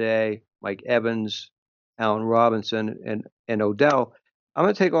Golladay, Mike Evans, Allen Robinson, and Odell. I'm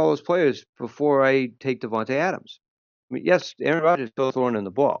going to take all those players before I take Davante Adams. I mean, yes, Aaron Rodgers is still throwing in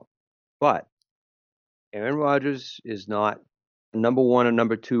the ball, but Aaron Rodgers is not a number 1 or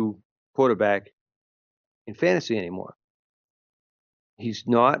number 2 quarterback in fantasy anymore. He's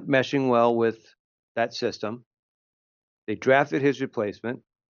not meshing well with that system. They drafted his replacement.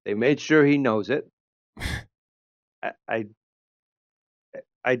 They made sure he knows it. I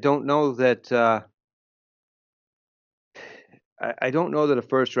don't know that I don't know that a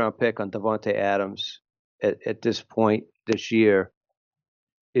first round pick on Davante Adams at this point this year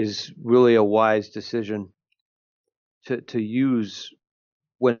is really a wise decision to use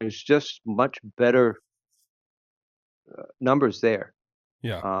when there's just much better numbers there.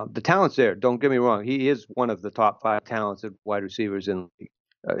 Yeah. The talent's there. Don't get me wrong. He is one of the top 5 talented wide receivers in the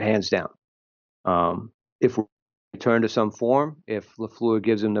league, hands down. If we return to some form, if LaFleur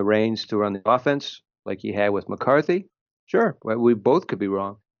gives him the reins to run the offense like he had with McCarthy, sure, we both could be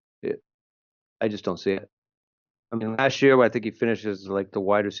wrong. I just don't see it. I mean, last year I think he finishes like the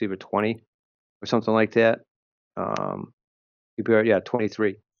wide receiver 20 or something like that. PPR, yeah,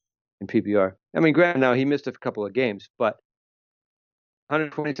 23 in PPR. I mean, granted, now he missed a couple of games, but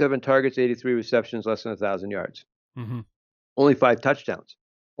 127 targets, 83 receptions, less than 1,000 yards. Mm-hmm. only 5 touchdowns.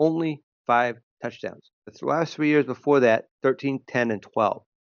 Only 5 touchdowns. The last 3 years before that, 13, 10, and 12.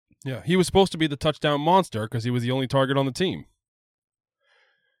 Yeah, he was supposed to be the touchdown monster because he was the only target on the team.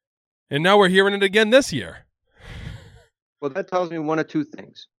 And now we're hearing it again this year. Well, that tells me one of two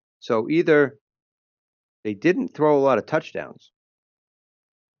things. So either they didn't throw a lot of touchdowns,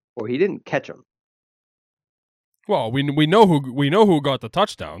 or he didn't catch them. Well, we know who got the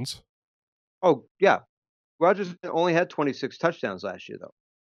touchdowns. Oh, yeah. Rodgers only had 26 touchdowns last year, though.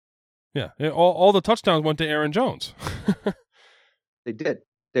 Yeah, all the touchdowns went to Aaron Jones. They did.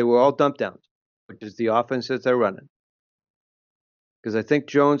 They were all dump downs, which is the offense that they're running. Because I think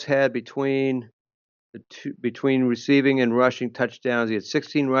Jones had between receiving and rushing touchdowns, he had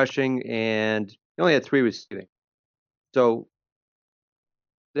 16 rushing and he only had 3 receiving. So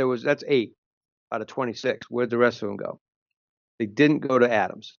that's 8 out of 26. Where'd the rest of them go? They didn't go to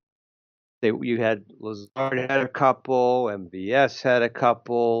Adams. You had Lazard had a couple, MVS had a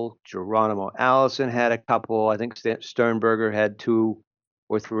couple, Geronimo Allison had a couple. I think Sternberger had 2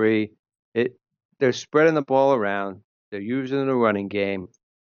 or 3. They're spreading the ball around. They're using the running game.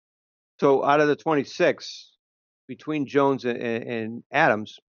 So out of the 26, between Jones and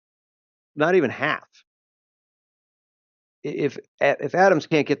Adams, not even half. If Adams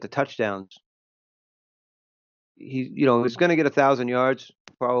can't get the touchdowns, he's going to get 1,000 yards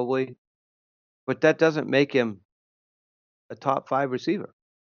probably, but that doesn't make him a top 5 receiver.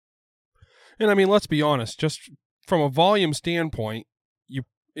 And I mean, let's be honest, just from a volume standpoint,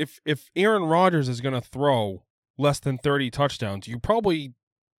 if Aaron Rodgers is going to throw less than 30 touchdowns, you probably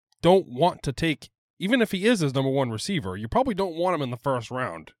don't want to take, even if he is his number 1 receiver, you probably don't want him in the first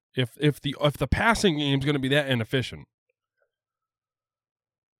round if the passing game is going to be that inefficient.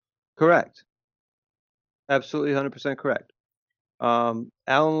 Correct. Absolutely 100% correct. Alan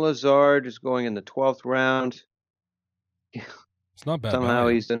Lazard is going in the 12th round. It's not bad. Somehow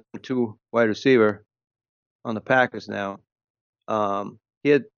he's the number 2 wide receiver on the Packers now. He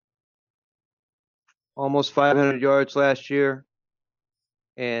had almost 500 yards last year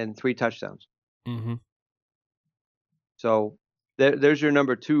and 3 touchdowns. Mm-hmm. So there's your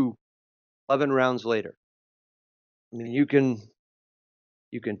number 2 11 rounds later. I mean, you can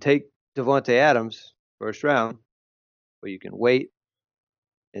take Devontae Adams first round, or you can wait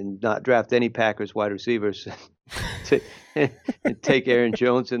and not draft any Packers wide receivers and take Aaron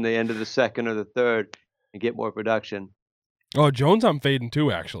Jones in the end of the 2nd or the 3rd and get more production. Oh, Jones I'm fading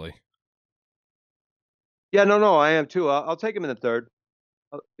too, actually. Yeah, no, I am too. I'll take him in the 3rd.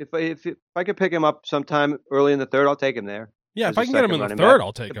 If I could pick him up sometime early in the 3rd, I'll take him there. Yeah, if I can get him in the 3rd,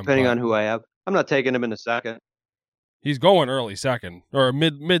 I'll take him. Depending on who I have. I'm not taking him in the 2nd. He's going early 2nd or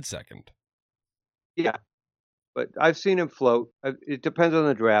mid 2nd. Yeah, but I've seen him float. It depends on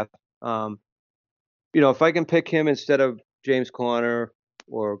the draft. If I can pick him instead of James Conner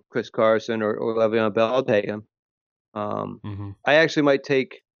or Chris Carson or Le'Veon Bell, I'll take him. I actually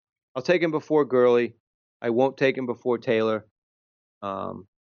I'll take him before Gurley. I won't take him before Taylor.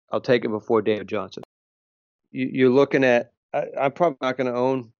 I'll take him before David Johnson. You're looking at, I'm probably not going to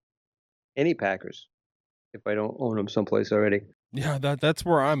own any Packers if I don't own them someplace already. Yeah, that's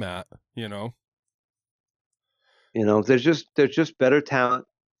where I'm at, there's just better talent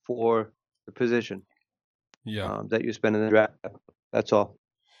for the position. Yeah. That you spend in the draft. That's all.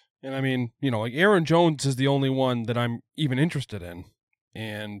 And I mean, like Aaron Jones is the only one that I'm even interested in.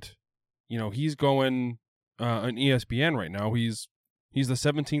 And, he's going on ESPN right now. He's the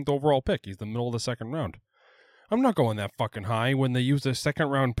 17th overall pick. He's the middle of the 2nd round. I'm not going that fucking high when they use a 2nd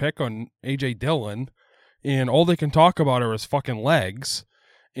round pick on A.J. Dillon and all they can talk about are his fucking legs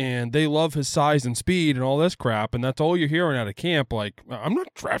and they love his size and speed and all this crap. And that's all you're hearing out of camp. Like, I'm not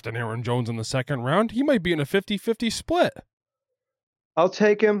drafting Aaron Jones in the 2nd round. He might be in a 50-50 split. I'll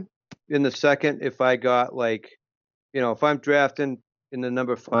take him in the 2nd if I got if I'm drafting in the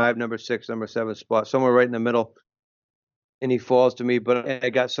number 5, number 6, number 7 spot, somewhere right in the middle, and he falls to me, but I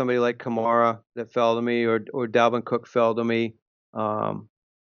got somebody like Kamara that fell to me or Dalvin Cook fell to me, and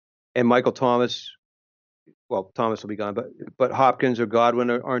Michael Thomas. Well, Thomas will be gone, but Hopkins or Godwin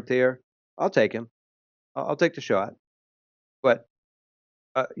aren't there. I'll take him. I'll take the shot. But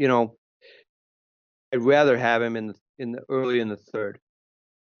I'd rather have him in the early in the 3rd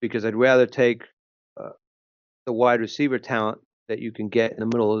because I'd rather take the wide receiver talent that you can get in the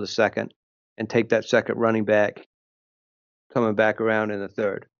middle of the 2nd and take that 2nd running back coming back around in the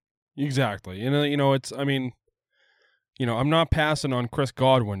 3rd. Exactly. And I'm not passing on Chris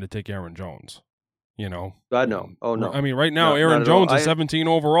Godwin to take Aaron Jones. God, no. Oh, no. I mean, right now, Aaron Jones is 17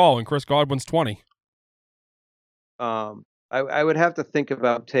 overall and Chris Godwin's 20. I would have to think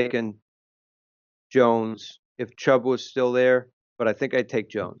about taking Jones if Chubb was still there, but I think I'd take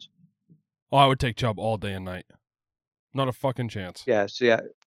Jones. Oh, I would take Chubb all day and night. Not a fucking chance. Yeah, see,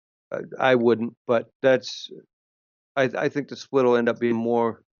 I wouldn't, but I think the split will end up being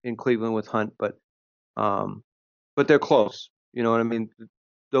more in Cleveland with Hunt, but they're close. You know what I mean?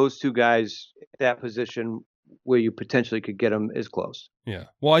 Those two guys at that position where you potentially could get them is close. Yeah.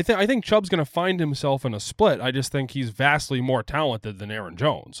 Well, I think Chubb's going to find himself in a split. I just think he's vastly more talented than Aaron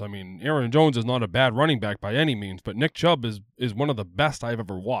Jones. I mean, Aaron Jones is not a bad running back by any means, but Nick Chubb is one of the best I've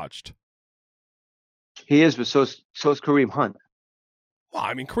ever watched. He is, but so is Kareem Hunt. Well,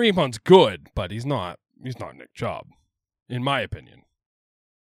 I mean, Kareem Hunt's good, but he's not Nick Chubb, in my opinion.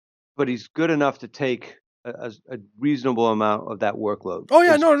 But he's good enough to take a reasonable amount of that workload. Oh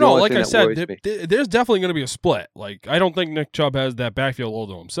yeah, no. Like I said, there's definitely going to be a split. Like I don't think Nick Chubb has that backfield all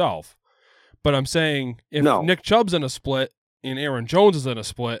to himself. But I'm saying if Nick Chubb's in a split and Aaron Jones is in a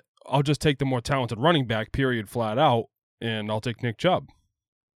split, I'll just take the more talented running back, period, flat out, and I'll take Nick Chubb.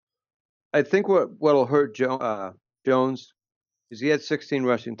 I think what'll hurt Jones is he had 16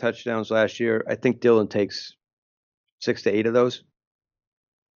 rushing touchdowns last year. I think Dillon takes 6 to 8 of those.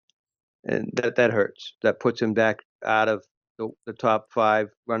 And that hurts. That puts him back out of the top 5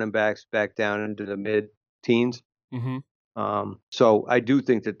 running backs back down into the mid-teens. Mm-hmm. So I do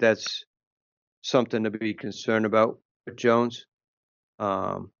think that's something to be concerned about with Jones.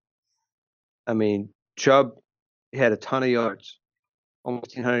 I mean, Chubb had a ton of yards,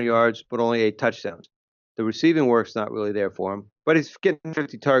 almost 1,500 yards, but only 8 touchdowns. The receiving work's not really there for him, but he's getting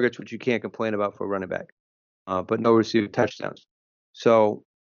 50 targets, which you can't complain about for a running back, but no receiving touchdowns. So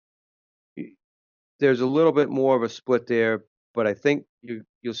there's a little bit more of a split there, but I think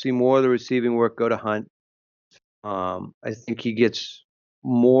you'll see more of the receiving work go to Hunt. I think he gets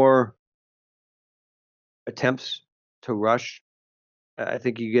more attempts to rush. I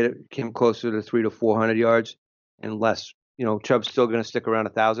think you get him closer to 300 to 400 yards and less. You know, Chubb's still going to stick around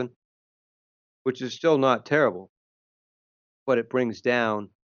 1,000, which is still not terrible, but it brings down.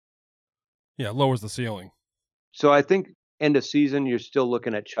 Yeah, lowers the ceiling. So I think end of season, you're still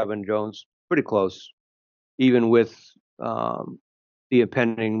looking at Chubb and Jones pretty close, even with the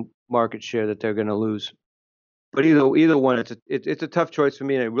impending market share that they're going to lose. But either one, it's a tough choice for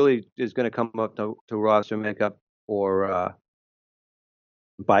me, and it really is going to come up to roster makeup or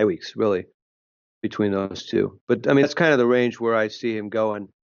bye weeks, really, between those two. But I mean, that's kind of the range where I see him going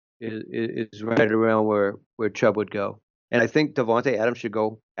is right around where Chubb would go, and I think Davante Adams should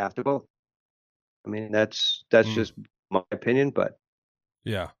go after both. I mean, that's just my opinion, but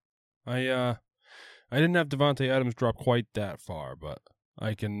yeah, I didn't have Davante Adams drop quite that far, but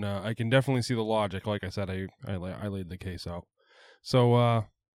I can definitely see the logic. Like I said, I laid the case out. So,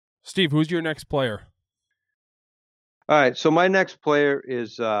 Steve, who's your next player? All right, so my next player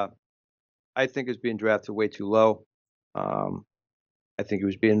is I think is being drafted way too low. I think he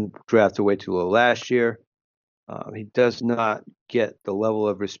was being drafted way too low last year. He does not get the level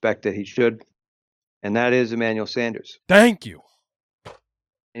of respect that he should, and that is Emmanuel Sanders. Thank you.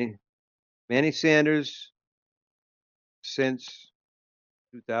 Manny Sanders, since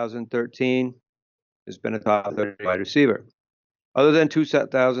 2013, has been a top 30 wide receiver. Other than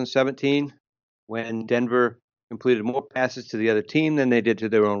 2017, when Denver completed more passes to the other team than they did to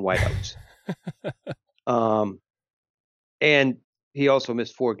their own wideouts. And he also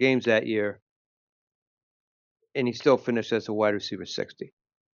missed 4 games that year, and he still finished as a wide receiver 60.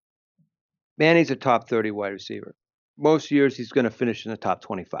 Manny's a top 30 wide receiver. Most years he's going to finish in the top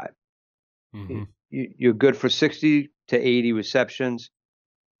 25. Mm-hmm. You're good for 60 to 80 receptions,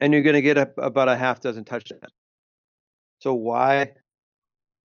 and you're going to get about a half dozen touchdowns. So why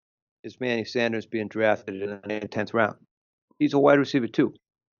is Manny Sanders being drafted in the 10th round? He's a wide receiver too.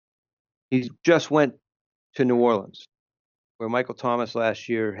 He just went to New Orleans, where Michael Thomas last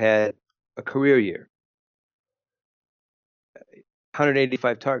year had a career year.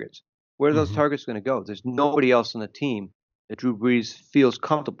 185 targets. Where are those targets going to go? There's nobody else on the team that Drew Brees feels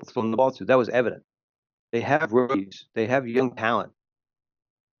comfortable throwing the ball to. That was evident. They have rookies. They have young talent.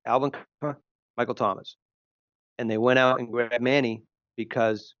 Alvin Kamara, Michael Thomas. And they went out and grabbed Manny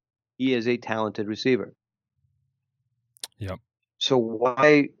because he is a talented receiver. Yep. So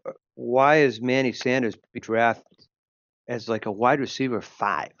why is Manny Sanders drafted as like a wide receiver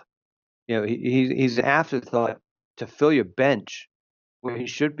 5? You know, he's an afterthought to fill your bench where he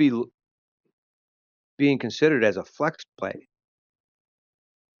should be being considered as a flex play.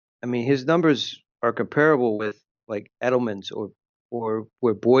 I mean, his numbers are comparable with like Edelman's or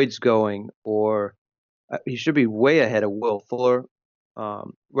where Boyd's going, or he should be way ahead of Will Fuller,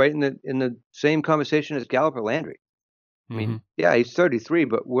 right in the same conversation as Gallup or Landry. I mean, yeah, he's 33,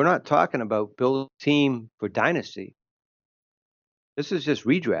 but we're not talking about building a team for dynasty. This is just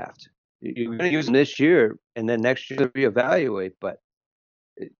redraft. You're going to use him this year, and then next year reevaluate. But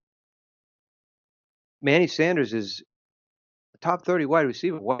Manny Sanders is a top 30 wide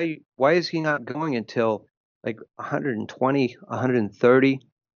receiver. Why is he not going until like 120, 130?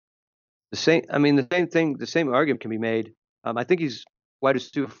 The same thing. The same argument can be made. I think he's wide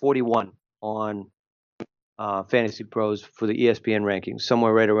receiver 41 on Fantasy Pros for the ESPN rankings,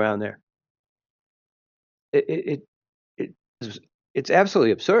 somewhere right around there. It's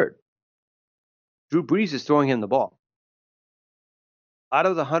absolutely absurd. Drew Brees is throwing him the ball. Out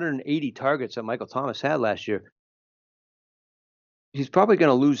of the 180 targets that Michael Thomas had last year, he's probably going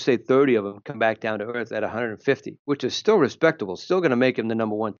to lose, say, 30 of them, come back down to earth at 150, which is still respectable, still going to make him the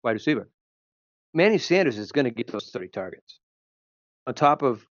number one wide receiver. Manny Sanders is going to get those 30 targets on top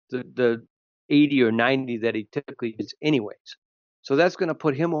of the 80 or 90 that he typically gets anyways. So that's going to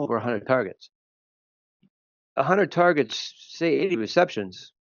put him over 100 targets. 100 targets, say 80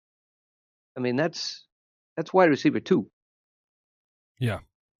 receptions. I mean, that's wide receiver 2. Yeah.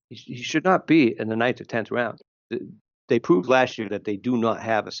 He should not be in the 9th or 10th round. They proved last year that they do not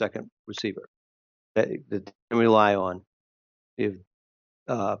have a second receiver that they rely on. If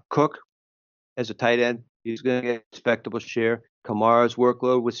Cook as a tight end, he's going to get a respectable share. Kamara's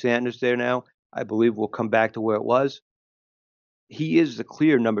workload with Sanders there now, I believe, will come back to where it was. He is the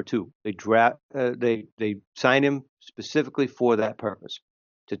clear number 2. They signed him specifically for that purpose,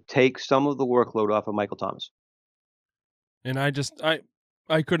 to take some of the workload off of Michael Thomas. And I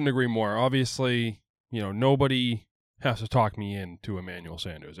couldn't agree more. Obviously, nobody has to talk me into Emmanuel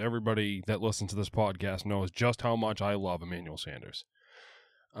Sanders. Everybody that listens to this podcast knows just how much I love Emmanuel Sanders.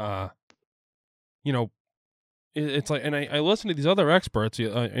 It's like, and I listen to these other experts,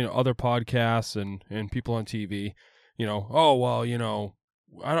 other podcasts and people on TV,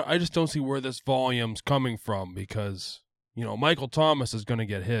 I just don't see where this volume's coming from because, Michael Thomas is going to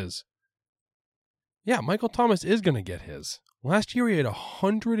get his. Yeah, Michael Thomas is going to get his. Last year he had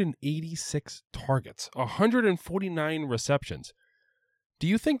 186 targets, 149 receptions. Do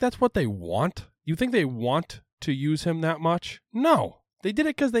you think that's what they want? Do you think they want to use him that much? No. They did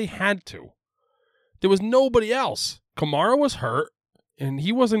it because they had to. There was nobody else. Kamara was hurt, and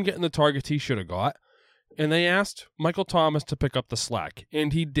he wasn't getting the targets he should have got. And they asked Michael Thomas to pick up the slack,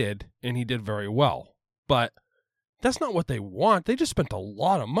 and he did very well. But that's not what they want. They just spent a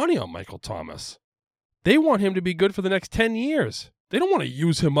lot of money on Michael Thomas. They want him to be good for the next 10 years. They don't want to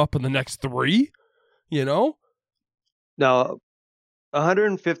use him up in the next 3, No,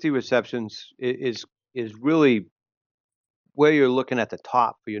 150 receptions is really where you're looking at the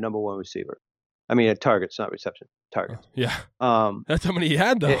top for your number one receiver. I mean, at targets, not reception, targets. Yeah. That's how many he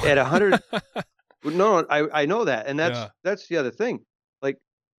had, though. At 100. No, I know that. And that's the other thing. Like,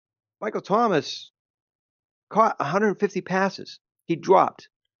 Michael Thomas caught 150 passes. He dropped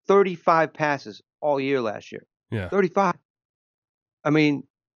 35 passes all year last year. Yeah. 35. I mean,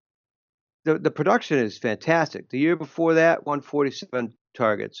 the production is fantastic. The year before that, 147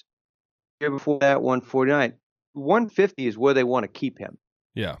 targets. The year before that, 149. 150 is where they want to keep him.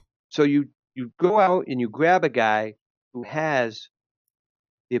 Yeah. So you go out and you grab a guy who has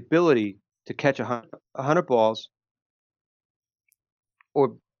the ability to catch 100 balls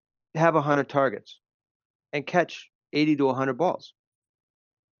or have 100 targets and catch 80 to 100 balls.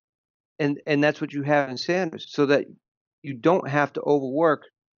 And that's what you have in Sanders, so that you don't have to overwork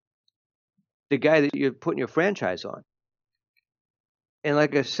the guy that you're putting your franchise on. And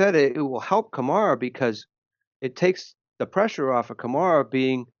like I said, it will help Kamara because it takes the pressure off of Kamara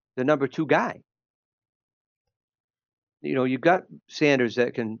being the number 2 guy. You've got Sanders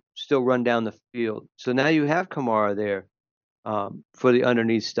that can still run down the field. So now you have Kamara there for the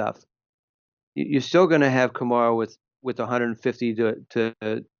underneath stuff. You're still going to have Kamara with 150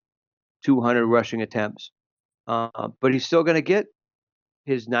 to 200 rushing attempts. But he's still going to get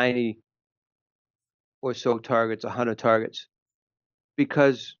his 90 or so targets, 100 targets.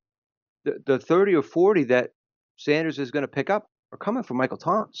 Because the 30 or 40 that Sanders is going to pick up are coming from Michael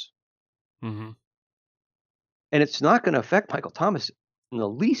Thomas. Mm-hmm. And it's not going to affect Michael Thomas in the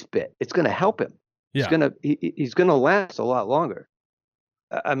least bit. It's going to help him. Yeah. He's going to last a lot longer.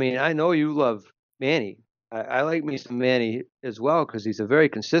 I mean, I know you love Manny. I like me some Manny as well because he's a very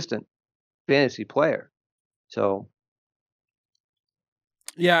consistent fantasy player. So.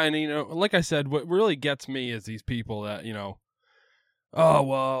 Yeah, and like I said, what really gets me is these people that, oh,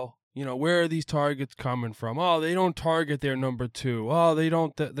 well, where are these targets coming from? Oh, they don't target their number 2. Oh, they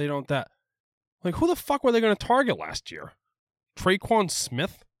don't that. Like, who the fuck were they going to target last year? Traquan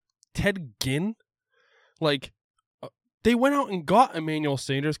Smith? Ted Ginn? Like, They went out and got Emmanuel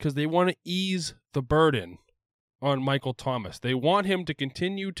Sanders because they want to ease the burden on Michael Thomas. They want him to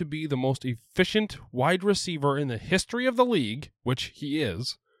continue to be the most efficient wide receiver in the history of the league, which he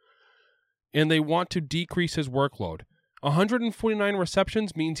is, and they want to decrease his workload. 149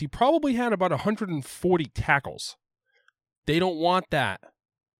 receptions means he probably had about 140 tackles. They don't want that.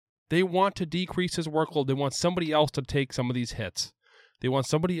 They want to decrease his workload. They want somebody else to take some of these hits. They want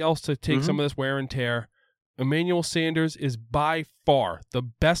somebody else to take some of this wear and tear. Emmanuel Sanders is by far the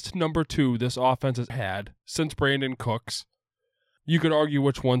best number 2 this offense has had since Brandon Cooks. You could argue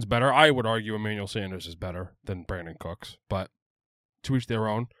which one's better. I would argue Emmanuel Sanders is better than Brandon Cooks, but to each their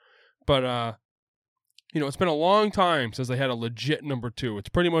own. But, it's been a long time since they had a legit number 2. It's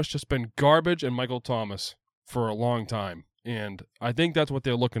pretty much just been garbage and Michael Thomas for a long time. And I think that's what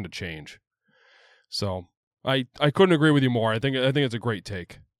they're looking to change. So I couldn't agree with you more. I think it's a great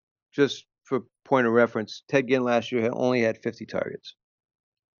take. Just for point of reference, Ted Ginn last year only had 50 targets.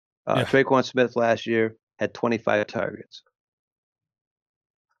 Traquan Smith last year had 25 targets.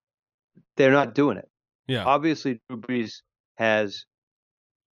 They're not doing it. Yeah. Obviously, Drew Brees has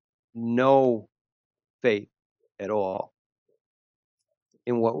no faith at all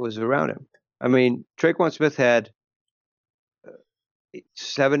in what was around him. I mean, Traquan Smith had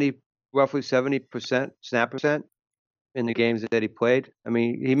roughly 70% snap percent in the games that he played. I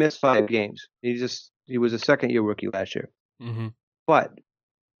mean, he missed 5 games. He was a second-year rookie last year. Mm-hmm. But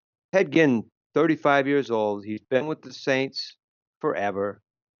Ted Ginn, 35 years old, he's been with the Saints forever.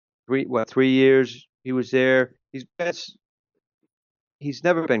 3 years he was there. He's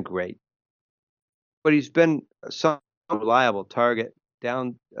never been great, but he's been some reliable target,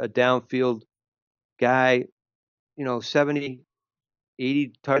 downfield guy. 70,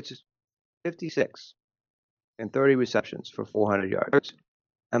 80 targets, 56, and 30 receptions for 400 yards.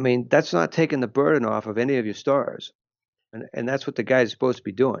 I mean, that's not taking the burden off of any of your stars, and that's what the guy's supposed to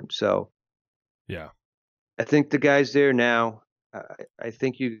be doing. So, yeah, I think the guy's there now. I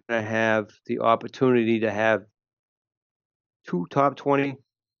think you're going to have the opportunity to have 2 top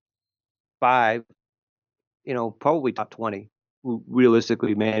 25, probably top 20.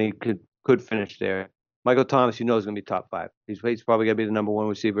 Realistically, Manny could finish there. Michael Thomas, is going to be top 5. He's probably going to be the number 1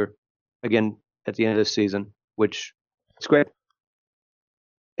 receiver again at the end of the season, which is great.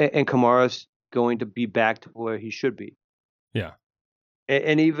 And Kamara's going to be back to where he should be. Yeah.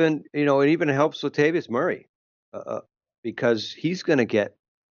 And even, it even helps Latavius Murray because he's going to get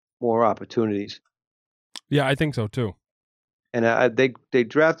more opportunities. Yeah, I think so too. And they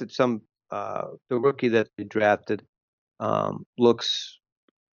drafted the rookie that they drafted looks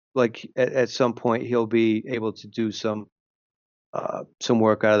like at some point he'll be able to do some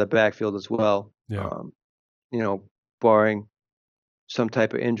work out of the backfield as well. Yeah. Barring some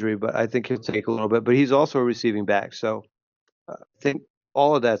type of injury, but I think he'll take a little bit. But he's also a receiving back, so I think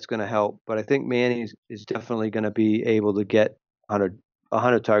all of that's going to help. But I think Manny is definitely going to be able to get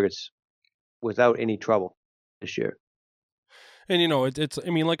 100 targets without any trouble this year. And it's I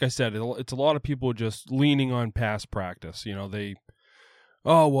mean, like I said, it's a lot of people just leaning on past practice. They've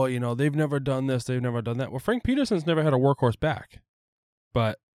never done this, they've never done that. Well, Frank Peterson's never had a workhorse back,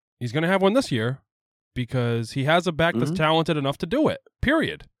 but he's going to have one this year because he has a back that's talented enough to do it,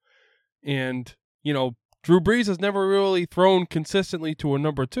 period. And, Drew Brees has never really thrown consistently to a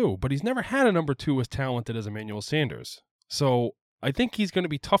number 2, but he's never had a number 2 as talented as Emmanuel Sanders. So I think he's going to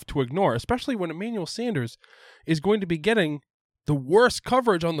be tough to ignore, especially when Emmanuel Sanders is going to be getting the worst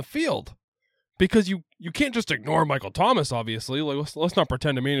coverage on the field. Because you can't just ignore Michael Thomas, obviously. Like, let's not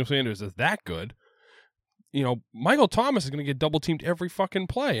pretend Emmanuel Sanders is that good. Michael Thomas is going to get double-teamed every fucking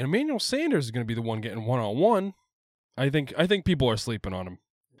play. And Emmanuel Sanders is going to be the one getting one-on-one. I think people are sleeping on him,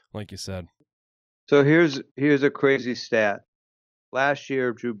 like you said. So here's a crazy stat. Last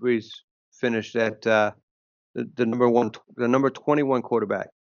year, Drew Brees finished at the number 21 quarterback.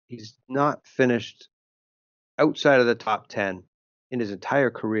 He's not finished outside of the top 10 in his entire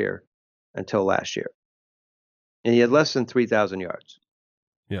career until last year. And he had less than 3,000 yards.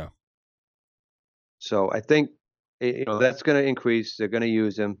 Yeah. So I think that's going to increase. They're going to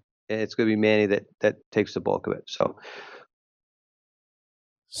use him. And it's going to be Manny that takes the bulk of it.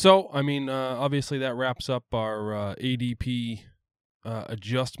 So I mean, obviously that wraps up our ADP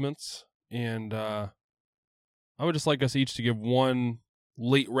adjustments. And I would just like us each to give one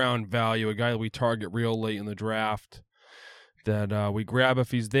late round value, a guy that we target real late in the draft, that we grab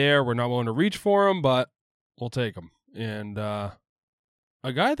if he's there. We're not willing to reach for him, but we'll take him. And a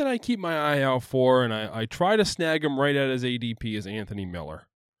guy that I keep my eye out for, and I try to snag him right at his ADP, is Anthony Miller.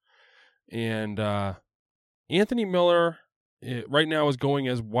 And Anthony Miller right now is going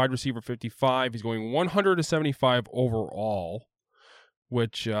as wide receiver 55. He's going 175 overall,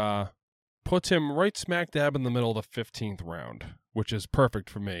 which puts him right smack dab in the middle of the 15th round, which is perfect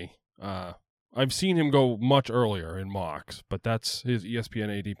for me. I've seen him go much earlier in mocks, but that's his ESPN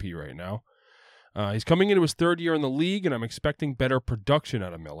ADP right now. He's coming into his third year in the league, and I'm expecting better production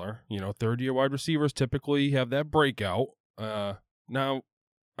out of Miller. Third-year wide receivers typically have that breakout. Now,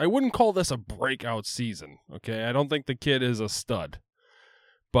 I wouldn't call this a breakout season, okay? I don't think the kid is a stud.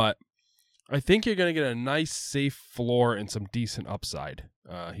 But I think you're going to get a nice, safe floor and some decent upside.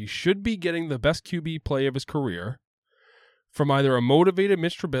 He should be getting the best QB play of his career from either a motivated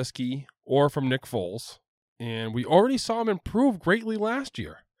Mitch Trubisky or from Nick Foles. And we already saw him improve greatly last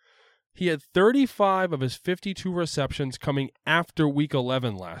year. He had 35 of his 52 receptions coming after Week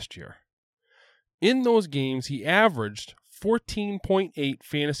 11 last year. In those games, he averaged 14.8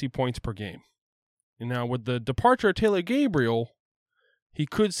 fantasy points per game. And now with the departure of Taylor Gabriel, he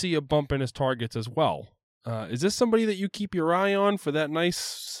could see a bump in his targets as well. Is this somebody that you keep your eye on for that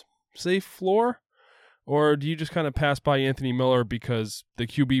nice, safe floor? Or do you just kind of pass by Anthony Miller because the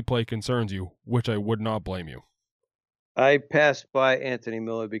QB play concerns you, which I would not blame you? I pass by Anthony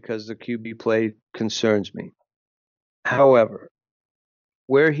Miller because the QB play concerns me. However,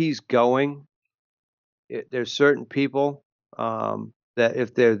 where he's going, there's certain people that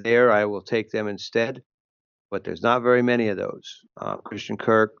if they're there, I will take them instead. But there's not very many of those. Christian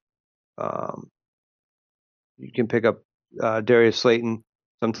Kirk. You can pick up Darius Slayton.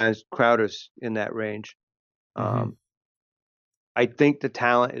 Sometimes Crowder's in that range. I think the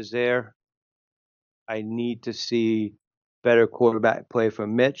talent is there. I need to see better quarterback play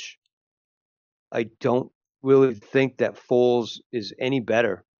from Mitch. I don't really think that Foles is any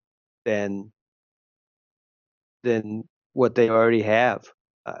better than what they already have.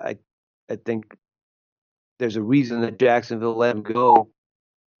 I think there's a reason that Jacksonville let him go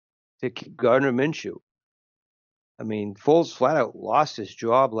to keep Gardner Minshew. I mean, Foles flat out lost his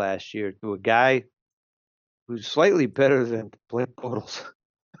job last year to a guy who's slightly better than Blake Bortles.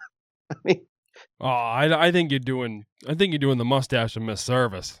 I mean, I think you're doing the mustache a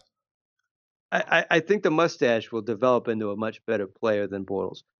misservice. I think the mustache will develop into a much better player than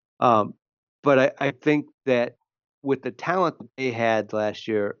Bortles. But I think that with the talent that they had last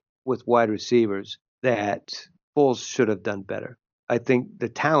year with wide receivers, that Foles should have done better. I think the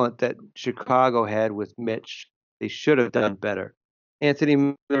talent that Chicago had with Mitch, they should have done better.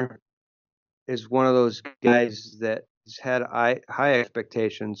 Anthony Miller is one of those guys that has had high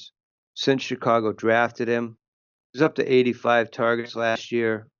expectations since Chicago drafted him. He was up to 85 targets last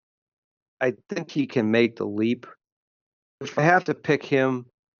year. I think he can make the leap. If I have to pick him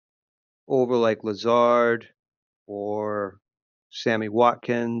over like Lazard or Sammy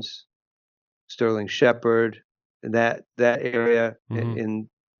Watkins, Sterling Shepard, in that area, in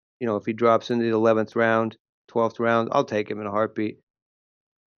if he drops into the 11th round, 12th round, I'll take him in a heartbeat.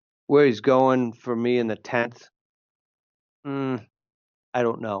 Where he's going for me in the 10th, I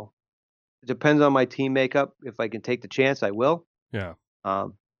don't know. It depends on my team makeup. If I can take the chance, I will. Yeah.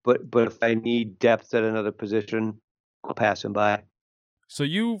 But if I need depth at another position, I'll pass him by. So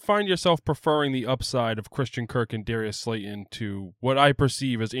you find yourself preferring the upside of Christian Kirk and Darius Slayton to what I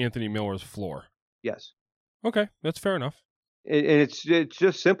perceive as Anthony Miller's floor. Yes. Okay, that's fair enough. And it's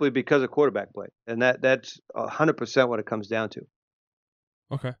just simply because of quarterback play, and that's 100% what it comes down to.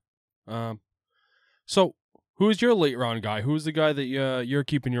 Okay. So who's your late round guy? Who's the guy that you're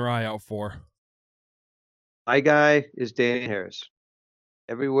keeping your eye out for? My guy is Damian Harris.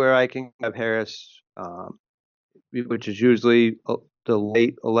 Everywhere I can have Harris, which is usually the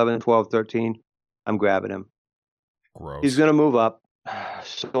late 11, 12, 13, I'm grabbing him. Gross. He's going to move up.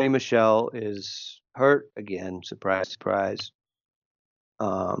 Sony Michel is hurt again. Surprise, surprise.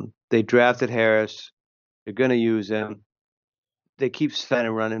 They drafted Harris. They're going to use him. They keep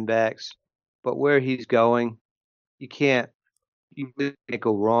spending running backs. But where he's going, you can't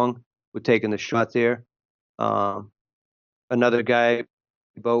go wrong with taking the shot there. Another guy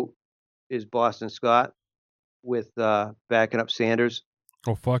boat is Boston Scott with backing up Sanders.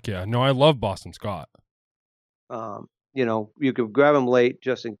 Oh, fuck yeah. No, I love Boston Scott. You could grab him late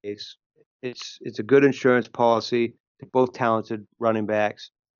just in case. It's a good insurance policy. They're both talented running backs.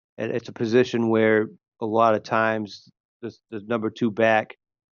 And it's a position where a lot of times the number 2 back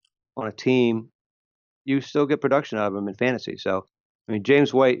on a team, you still get production out of him in fantasy. So, I mean,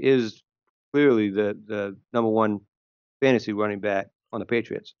 James White is clearly the number 1 fantasy running back on the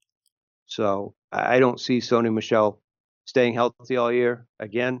Patriots. So I don't see Sony Michel staying healthy all year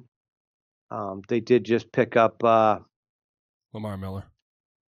again. They did just pick up Lamar Miller,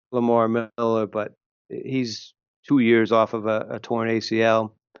 but he's 2 years off of a torn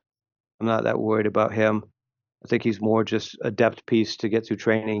ACL. I'm not that worried about him. I think he's more just a depth piece to get through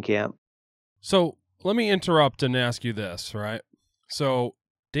training camp. So let me interrupt and ask you this, right? So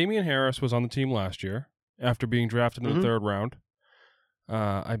Damian Harris was on the team last year after being drafted in the third round.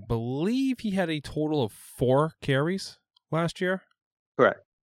 I believe he had a total of 4 carries last year. Correct.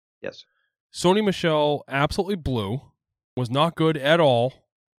 Yes. Sony Michel absolutely blew, was not good at all,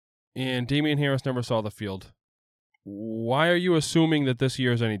 and Damian Harris never saw the field. Why are you assuming that this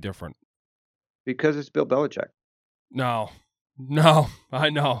year is any different? Because it's Bill Belichick. No. I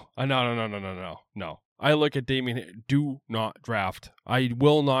know. No. I look at Damian. Do not draft. I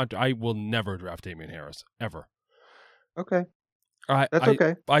will never draft Damian Harris ever. Okay. That's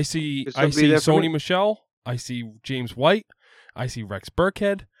okay. I see Sony Michel. I see James White. I see Rex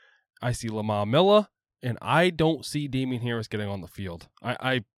Burkhead. I see Lamar Miller, and I don't see Damian Harris getting on the field.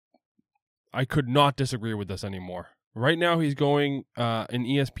 I could not disagree with this anymore. Right now, he's going in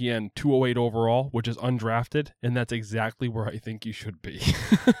ESPN 208 overall, which is undrafted, and that's exactly where I think you should be.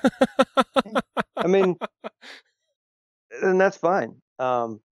 I mean, and that's fine,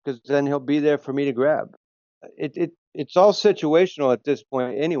 because then he'll be there for me to grab. It's all situational at this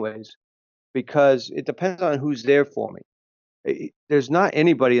point, anyways, because it depends on who's there for me. There's not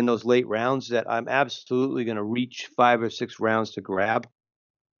anybody in those late rounds that I'm absolutely going to reach 5 or 6 rounds to grab,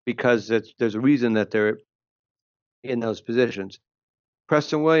 because there's a reason that they're in those positions.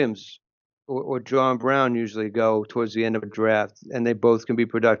 Preston Williams or John Brown usually go towards the end of a draft, and they both can be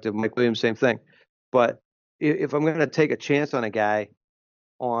productive. Mike Williams, same thing. But if I'm going to take a chance on a guy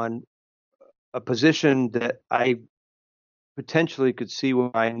on a position that I potentially could see where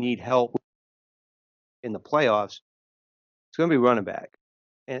I need help in the playoffs, it's going to be running back.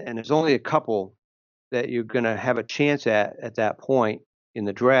 And there's only a couple that you're going to have a chance at that point in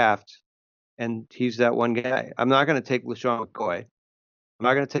the draft, and he's that one guy. I'm not going to take LeSean McCoy. I'm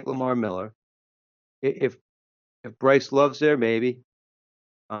not going to take Lamar Miller. If Bryce Love's there, maybe,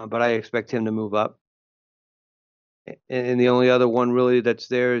 but I expect him to move up. And the only other one really that's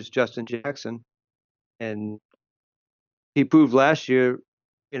there is Justin Jackson, and he proved last year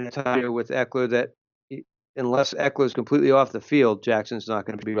in a tie with Eckler that unless Eckler's completely off the field, Jackson's not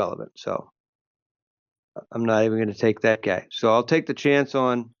going to be relevant. So I'm not even going to take that guy. So I'll take the chance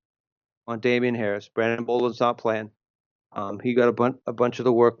on Damian Harris. Brandon Bolden's not playing. He got a bunch of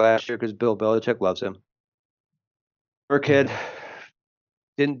the work last year because Bill Belichick loves him. Burkhead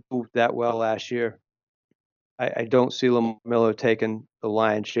didn't do that well last year. I don't see Lamar Miller taking the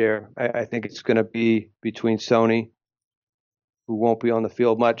lion's share. I think it's going to be between Sony, who won't be on the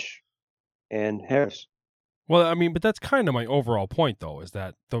field much, and Harris. Well, I mean, but that's kind of my overall point, though, is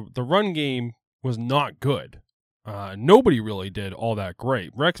that the run game was not good. Nobody really did all that great.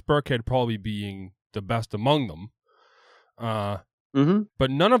 Rex Burkhead probably being the best among them.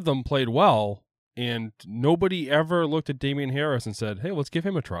 But none of them played well, and nobody ever looked at Damian Harris and said, hey, let's give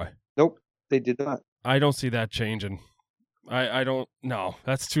him a try. Nope, they did not. I don't see that changing. I don't, no,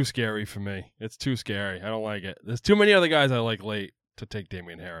 that's too scary for me. It's too scary. I don't like it. There's too many other guys I like late to take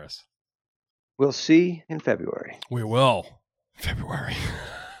Damian Harris. We'll see in February. We will. February.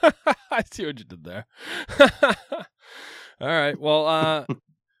 I see what you did there. All right. Well, I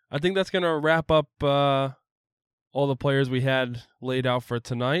think that's going to wrap up all the players we had laid out for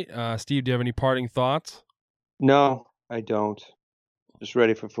tonight. Steve, do you have any parting thoughts? No, I don't. Just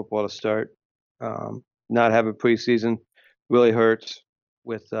ready for football to start. Not having preseason really hurts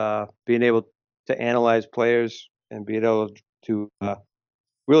with being able to analyze players and being able to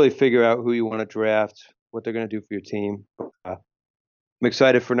really figure out who you want to draft, what they're going to do for your team. I'm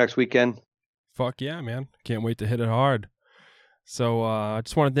excited for next weekend. Fuck yeah, man. Can't wait to hit it hard. So I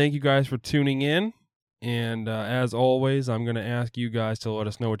just want to thank you guys for tuning in. And as always, I'm going to ask you guys to let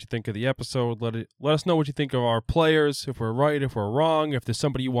us know what you think of the episode. Let us know what you think of our players, if we're right, if we're wrong, if there's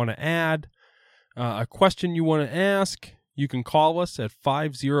somebody you want to add, a question you want to ask. You can call us at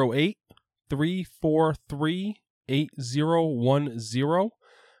 508-343-8010.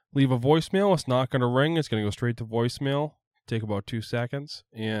 Leave a voicemail. It's not going to ring. It's going to go straight to voicemail. Take about 2 seconds.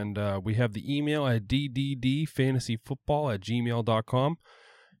 And we have the email at dddfantasyfootball@gmail.com.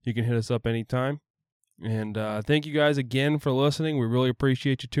 You can hit us up anytime. And thank you guys again for listening. We really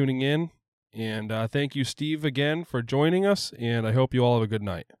appreciate you tuning in. And thank you, Steve, again for joining us. And I hope you all have a good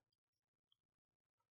night.